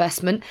level of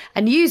investment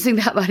and using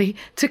that money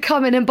to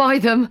come in and buy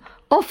them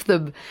off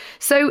them?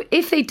 So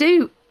if they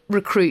do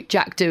recruit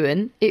Jack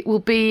Doohan, it will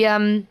be,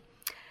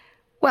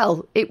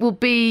 it will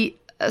be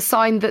a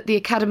sign that the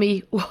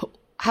academy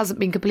hasn't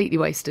been completely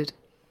wasted.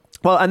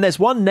 Well, and there's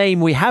one name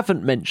we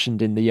haven't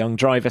mentioned in the young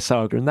driver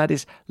saga, and that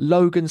is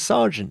Logan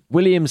Sargent,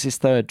 Williams'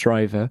 third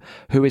driver,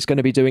 who is going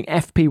to be doing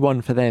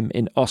FP1 for them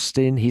in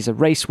Austin. He's a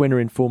race winner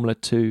in Formula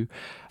 2,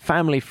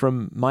 family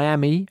from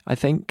Miami, I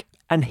think,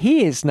 and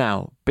he is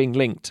now being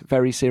linked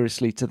very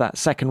seriously to that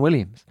second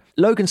Williams.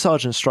 Logan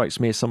Sargent strikes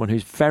me as someone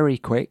who's very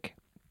quick.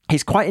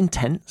 He's quite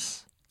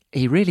intense.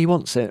 He really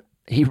wants it.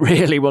 He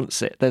really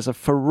wants it. There's a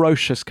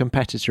ferocious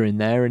competitor in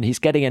there, and he's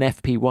getting an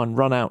FP1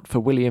 run out for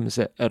Williams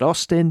at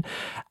Austin,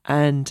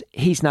 and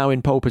he's now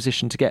in pole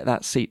position to get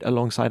that seat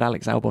alongside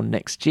Alex Albon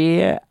next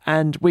year,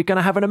 and we're going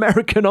to have an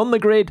American on the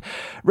grid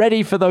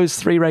ready for those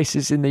 3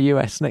 races in the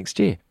US next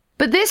year.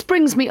 But this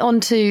brings me on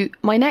to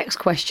my next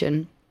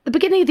question. At the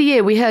beginning of the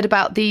year, we heard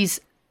about these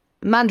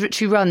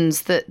mandatory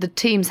runs that the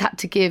teams had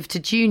to give to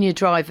junior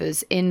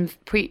drivers in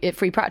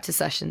free practice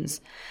sessions.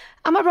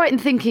 Am I right in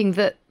thinking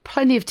that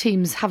plenty of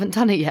teams haven't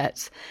done it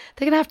yet?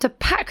 They're going to have to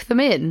pack them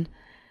in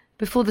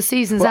before the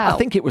season's out. I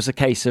think it was a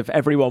case of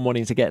everyone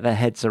wanting to get their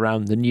heads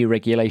around the new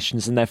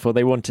regulations, and therefore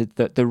they wanted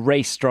the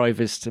race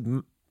drivers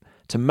to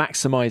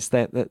maximise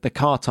the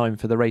car time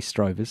for the race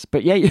drivers.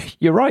 But yeah,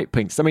 you're right,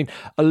 Pinks. I mean,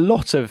 a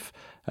lot of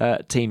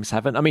teams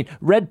haven't. I mean,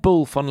 Red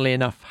Bull, funnily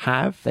enough,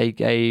 have. They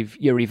gave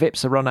Yuri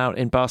Vips a run out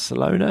in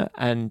Barcelona,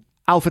 and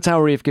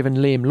AlphaTauri have given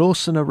Liam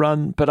Lawson a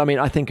run, but I mean,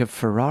 I think of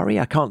Ferrari.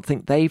 I can't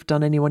think they've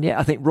done anyone yet.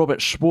 I think Robert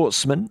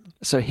Schwartzman,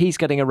 so he's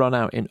getting a run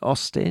out in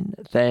Austin.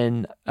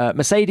 Then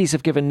Mercedes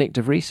have given Nick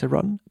de Vries a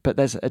run, but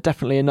there's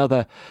definitely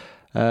another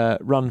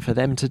run for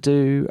them to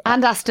do.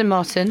 And Aston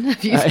Martin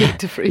have used Nick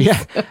de Vries.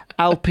 Yeah,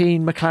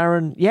 Alpine,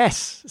 McLaren,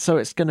 yes. So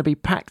it's going to be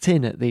packed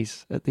in at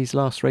these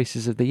last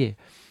races of the year.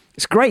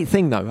 It's a great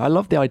thing, though. I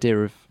love the idea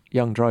of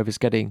young drivers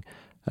getting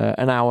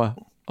an hour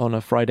on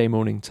a Friday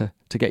morning to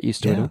get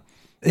used to it all.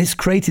 It's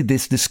created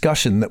this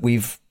discussion that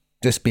we've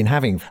just been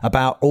having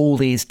about all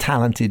these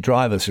talented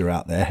drivers who are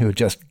out there who are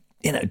just,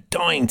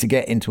 dying to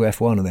get into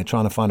F1, and they're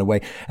trying to find a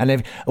way.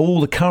 And all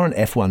the current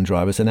F1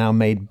 drivers are now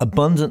made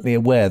abundantly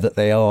aware that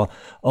they are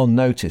on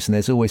notice, and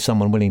there's always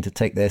someone willing to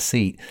take their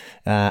seat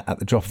at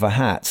the drop of a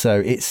hat.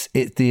 So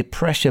the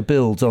pressure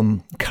builds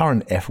on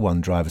current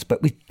F1 drivers,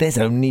 but there's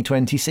only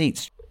 20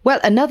 seats. Well,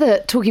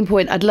 another talking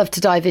point I'd love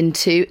to dive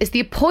into is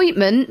the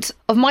appointment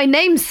of my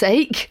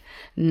namesake,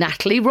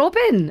 Natalie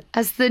Robin,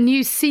 as the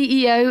new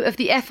CEO of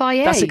the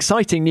FIA. That's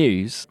exciting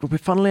news. But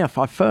funnily enough,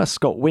 I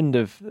first got wind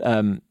of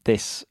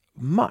this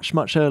much,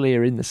 much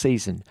earlier in the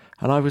season.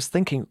 And I was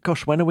thinking,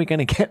 gosh, when are we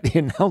going to get the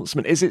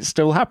announcement? Is it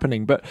still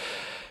happening? But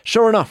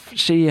sure enough,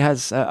 she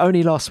has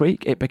only last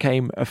week, it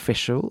became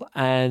official.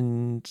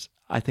 And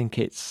I think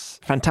it's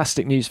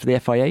fantastic news for the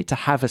FIA to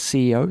have a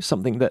CEO,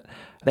 something that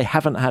they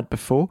haven't had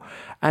before.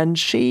 And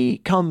she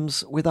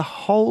comes with a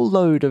whole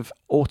load of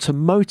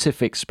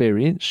automotive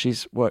experience.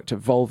 She's worked at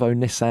Volvo,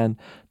 Nissan,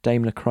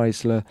 Daimler,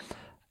 Chrysler,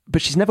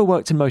 but she's never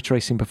worked in motor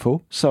racing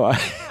before. So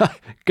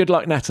good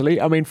luck, Natalie.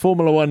 I mean,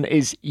 Formula One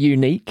is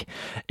unique.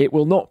 It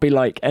will not be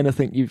like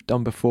anything you've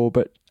done before,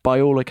 but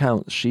by all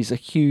accounts, she's a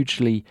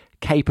hugely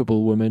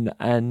capable woman,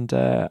 and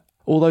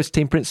all those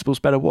team principals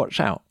better watch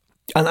out.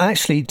 And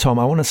actually, Tom,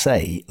 I want to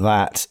say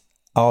that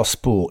our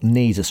sport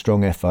needs a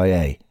strong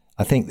FIA.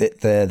 I think that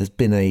there's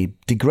been a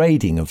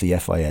degrading of the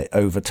FIA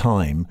over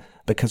time,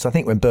 because I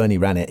think when Bernie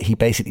ran it, he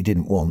basically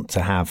didn't want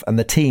to have, and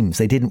the teams,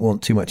 they didn't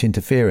want too much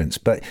interference.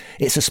 But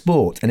it's a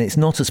sport, and it's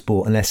not a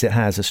sport unless it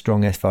has a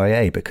strong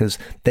FIA, because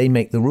they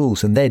make the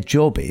rules, and their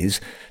job is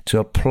to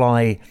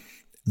apply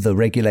the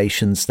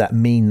regulations that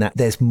mean that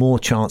there's more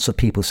chance of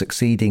people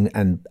succeeding,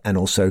 and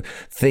also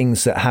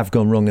things that have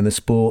gone wrong in the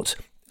sport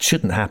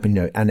shouldn't happen,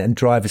 and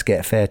drivers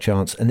get a fair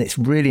chance. And it's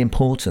really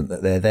important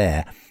that they're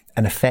there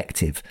and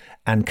effective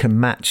and can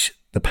match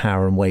the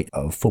power and weight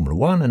of Formula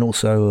One, and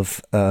also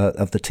of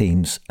the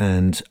teams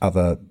and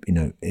other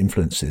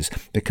influences,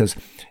 because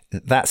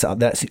that's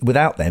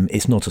without them,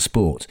 it's not a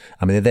sport.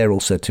 I mean, they're there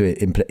also to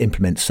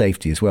implement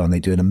safety as well, and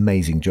they do an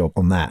amazing job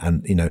on that.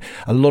 And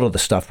a lot of the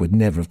stuff would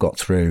never have got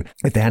through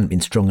if they hadn't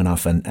been strong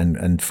enough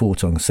and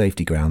fought on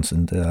safety grounds.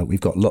 And we've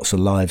got lots of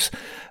lives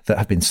that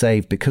have been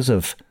saved because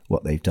of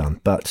what they've done.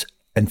 But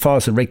as far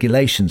as the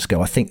regulations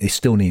go, I think we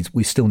still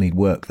need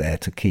work there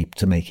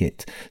to make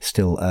it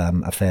still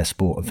a fair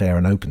sport, a fair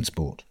and open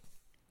sport.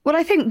 Well,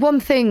 I think one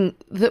thing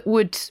that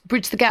would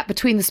bridge the gap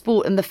between the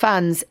sport and the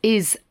fans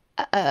is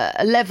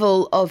a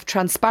level of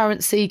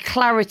transparency,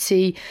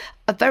 clarity,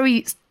 a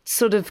very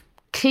sort of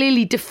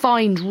clearly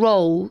defined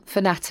role for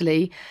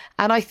Natalie.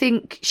 And I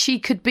think she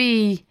could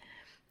be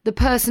the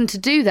person to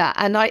do that,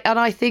 and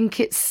I think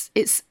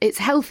it's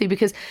healthy,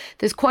 because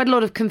there's quite a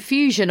lot of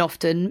confusion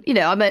often.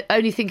 I'm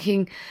only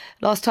thinking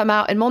last time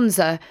out in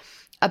Monza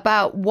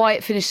about why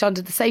it finished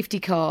under the safety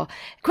car.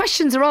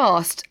 Questions are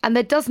asked and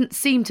there doesn't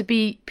seem to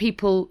be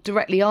people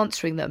directly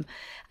answering them.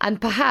 And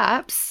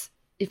perhaps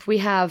if we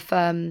have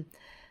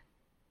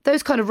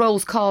those kind of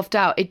roles carved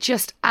out, it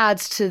just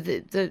adds to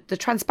the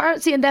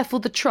transparency and therefore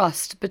the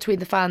trust between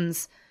the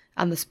fans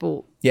and the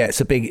sport. Yeah,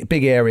 it's a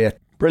big area.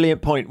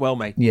 Brilliant point, well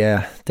made.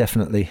 Yeah,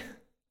 definitely.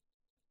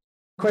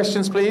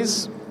 Questions,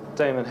 please.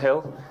 Damon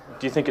Hill,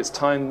 do you think it's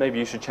time maybe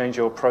you should change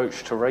your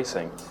approach to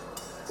racing?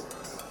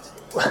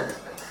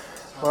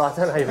 Well, I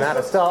don't know even how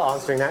to start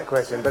answering that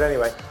question, but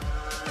anyway.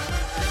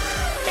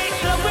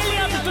 It's the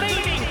Williams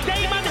leading,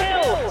 Damon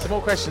Hill! Some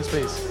more questions,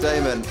 please.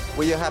 Damon,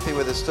 were you happy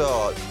with the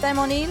start?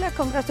 Damon Hill,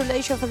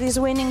 congratulations for this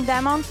winning,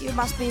 Damon. You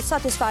must be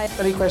satisfied.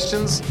 Any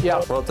questions?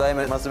 Yeah. Well,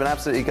 Damon, it must have been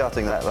absolutely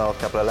gutting that last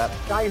couple of laps.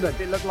 Damon,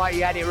 it looked like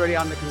he had it really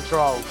under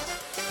control.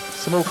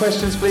 Some more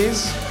questions,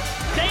 please.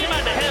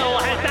 Damon Hill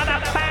has done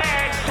a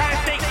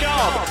fantastic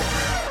job!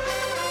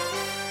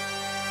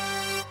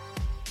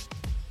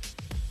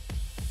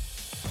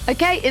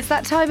 Okay, it's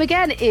that time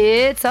again.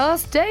 It's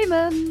Ask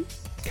Damon.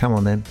 Come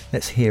on then,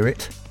 let's hear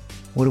it.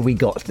 What have we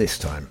got this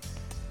time?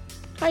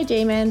 Hi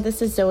Damon,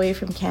 this is Zoe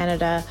from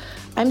Canada.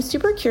 I'm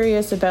super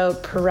curious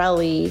about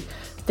Pirelli,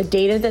 the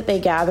data that they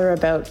gather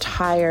about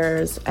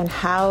tires and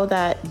how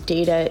that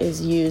data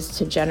is used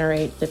to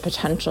generate the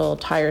potential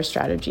tire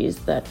strategies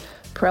that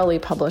Pirelli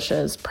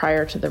publishes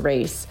prior to the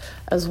race,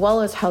 as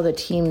well as how the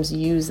teams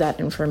use that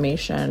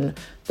information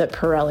that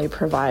Pirelli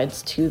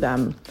provides to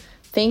them.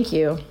 Thank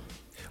you.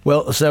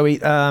 Well, Zoe,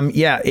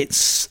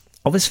 it's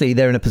obviously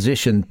they're in a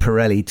position,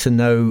 Pirelli, to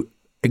know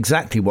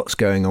exactly what's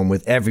going on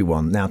with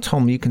everyone. Now,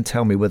 Tom, you can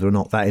tell me whether or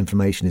not that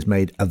information is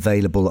made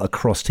available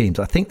across teams.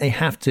 I think they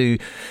have to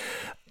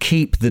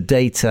keep the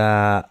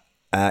data.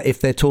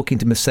 If they're talking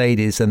to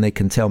Mercedes, then they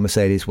can tell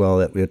Mercedes, well,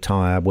 that your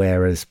tyre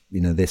wear is,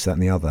 this, that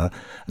and the other.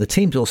 The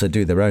teams also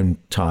do their own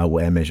tyre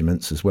wear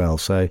measurements as well.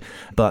 So,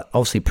 but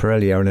obviously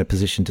Pirelli are in a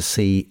position to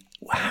see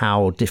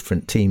how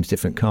different teams,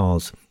 different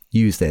cars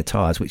use their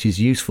tyres, which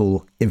is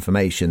useful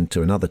information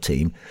to another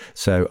team.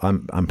 So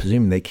I'm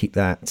presuming they keep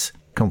that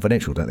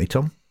confidential, don't they,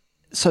 Tom?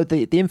 So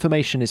the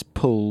information is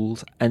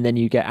pulled and then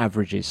you get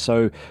averages.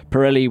 So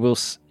Pirelli will,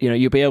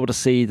 you'll be able to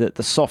see that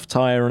the soft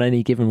tyre on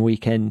any given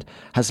weekend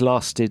has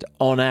lasted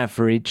on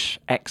average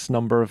X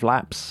number of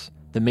laps.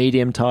 The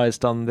medium tyre's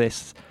done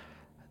this.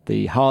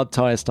 The hard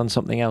tyre's done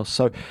something else.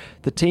 So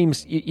the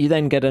teams, you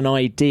then get an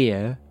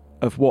idea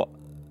of what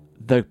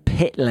the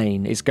pit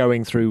lane is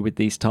going through with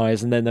these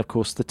tyres, and then of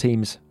course the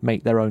teams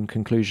make their own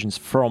conclusions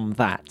from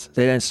that.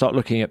 They then start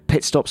looking at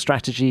pit stop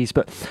strategies,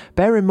 but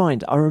bear in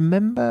mind, I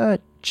remember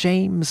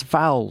James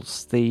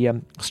Vowles,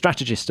 the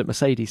strategist at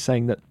Mercedes,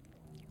 saying that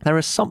there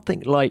are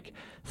something like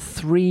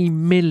 3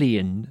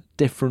 million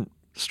different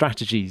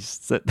strategies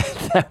that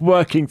they're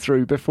working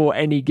through before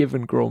any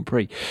given Grand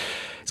Prix.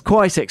 It's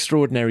quite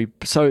extraordinary.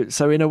 So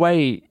in a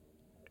way,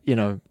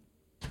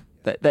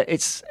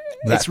 it's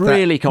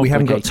really complicated. We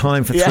haven't got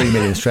time for 3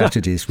 million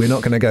strategies. We're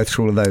not going to go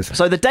through all of those.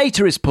 So the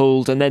data is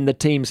pulled, and then the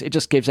teams, it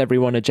just gives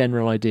everyone a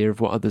general idea of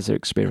what others are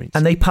experiencing.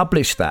 And they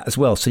publish that as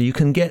well. So you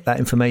can get that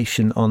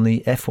information on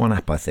the F1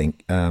 app, I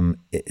think,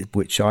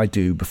 which I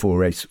do before a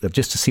race,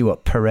 just to see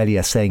what Pirelli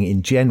are saying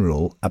in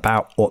general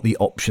about what the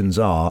options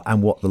are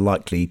and what the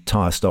likely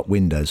tyre stock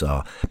windows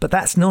are. But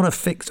that's not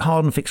a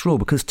hard and fixed rule,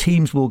 because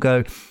teams will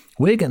go,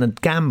 we're going to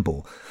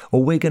gamble,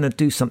 or we're going to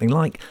do something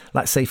like,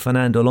 let's say,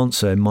 Fernando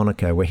Alonso in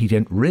Monaco, where he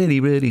went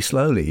really, really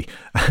slowly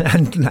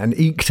and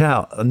eked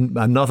out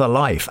another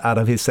life out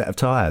of his set of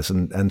tyres.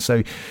 And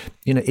so,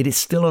 it is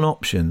still an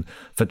option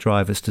for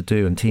drivers to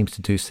do and teams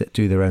to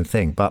do their own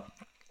thing. But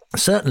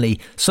certainly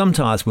some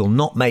tyres will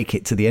not make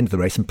it to the end of the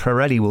race. And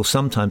Pirelli will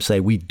sometimes say,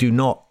 we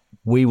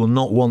will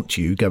not want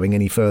you going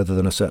any further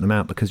than a certain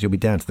amount, because you'll be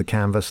down to the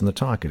canvas and the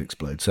tyre could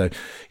explode. So,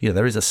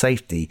 there is a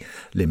safety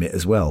limit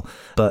as well.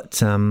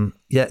 But,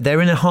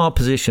 they're in a hard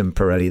position,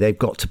 Pirelli. They've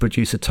got to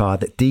produce a tyre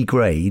that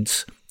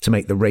degrades to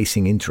make the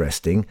racing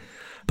interesting,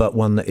 but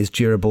one that is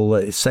durable,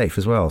 that is safe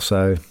as well.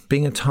 So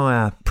being a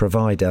tyre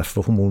provider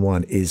for Formula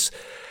One it's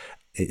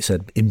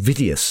an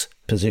invidious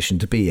position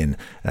to be in.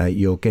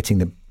 You're getting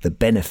the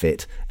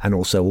benefit and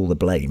also all the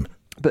blame.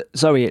 But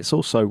Zoe, it's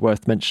also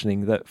worth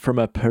mentioning that from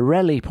a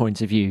Pirelli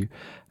point of view,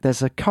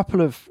 there's a couple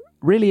of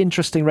really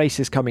interesting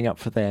races coming up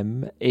for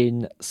them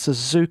in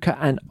Suzuka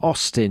and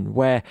Austin,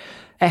 where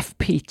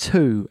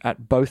FP2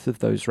 at both of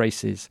those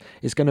races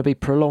is going to be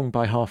prolonged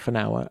by half an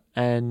hour,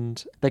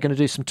 and they're going to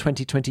do some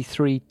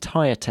 2023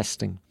 tyre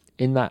testing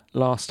in that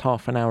last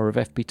half an hour of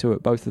FP2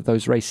 at both of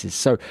those races.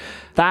 So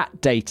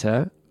that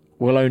data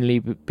will only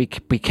be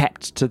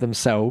kept to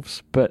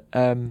themselves. But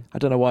I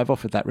don't know why I've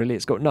offered that, really.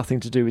 It's got nothing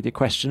to do with your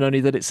question, only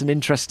that it's an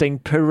interesting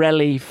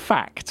Pirelli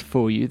fact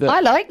for you.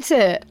 I liked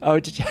it. Oh,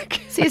 did you?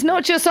 See, it's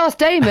not just Ask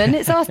Damon,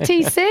 it's Ask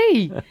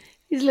TC.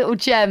 These little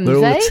gems, We're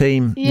all a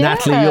team. Yeah.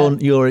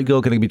 Natalie, you're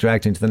going to be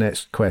dragged into the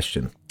next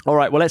question. All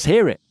right, well, let's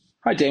hear it.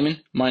 Hi Damon,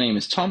 my name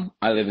is Tom.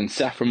 I live in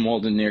Saffron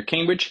Walden near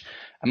Cambridge.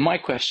 And my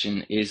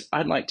question is,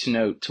 I'd like to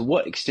know to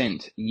what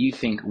extent you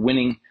think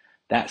winning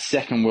that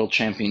second World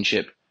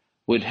Championship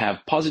would have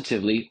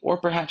positively or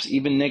perhaps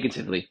even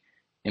negatively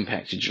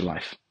impacted your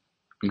life.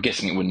 I'm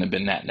guessing it wouldn't have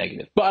been that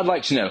negative, but I'd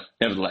like to know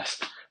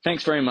nevertheless.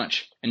 Thanks very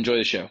much. Enjoy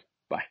the show.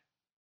 Bye.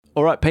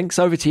 All right, Pinks,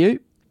 over to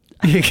you.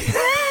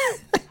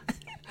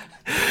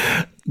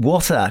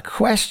 What a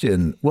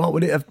question.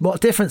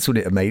 What difference would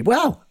it have made?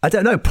 Well, I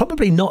don't know.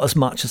 Probably not as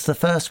much as the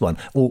first one,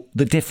 or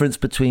the difference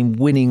between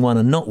winning one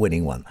and not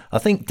winning one. I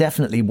think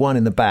definitely one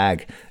in the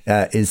bag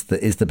is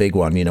the big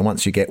one. You know,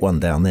 once you get one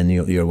down, then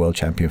you're a world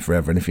champion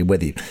forever. And if you're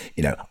with you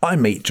know, I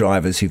meet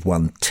drivers who've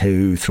won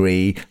 2,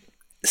 3,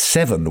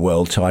 7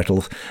 world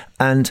titles,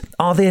 and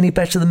are they any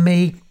better than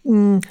me?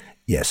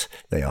 Yes,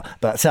 they are.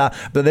 But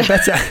they're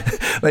better.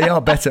 They are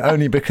better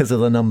only because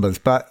of the numbers.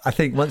 But I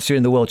think once you're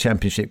in the World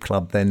Championship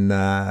Club, then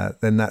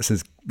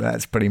that's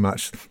pretty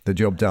much the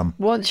job done.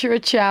 Once you're a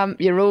champ,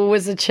 you're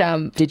always a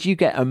champ. Did you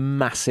get a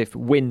massive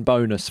win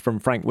bonus from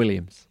Frank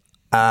Williams?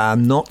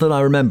 Not that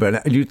I remember.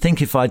 And you'd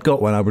think if I'd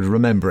got one, I would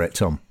remember it,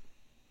 Tom.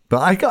 But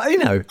I got a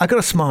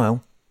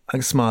smile. I got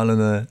a smile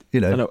and a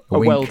wink.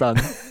 Well done.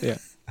 Yeah.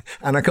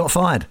 And I got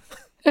fired.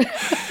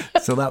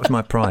 So that was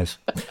my prize.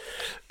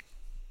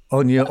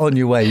 On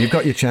your way. You've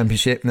got your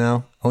championship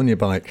now on your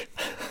bike.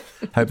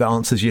 Hope that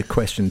answers your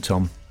question,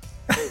 Tom.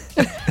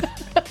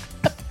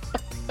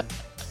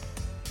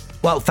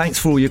 Well, thanks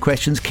for all your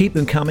questions. Keep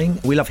them coming.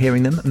 We love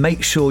hearing them.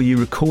 Make sure you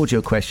record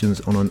your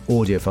questions on an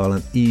audio file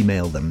and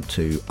email them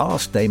to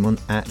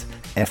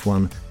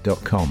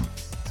askdamon@f1.com.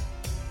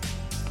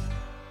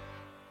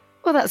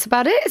 Well, that's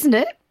about it, isn't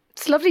it?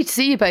 It's lovely to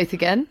see you both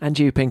again. And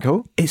you,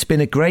 Pinkle. It's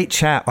been a great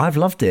chat. I've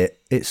loved it.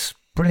 It's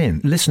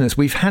brilliant. Listeners,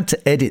 we've had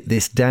to edit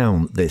this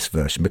down, this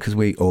version,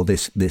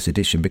 this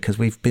edition, because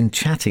we've been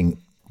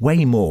chatting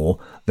way more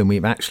than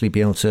we've actually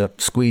been able to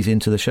squeeze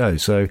into the show.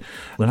 So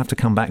we'll have to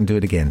come back and do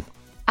it again.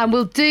 And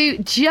we'll do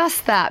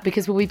just that,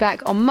 because we'll be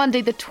back on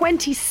Monday, the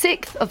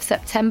 26th of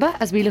September,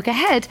 as we look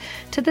ahead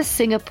to the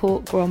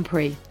Singapore Grand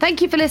Prix.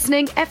 Thank you for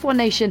listening. F1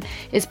 Nation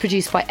is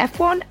produced by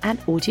F1 and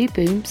Audio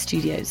Boom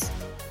Studios.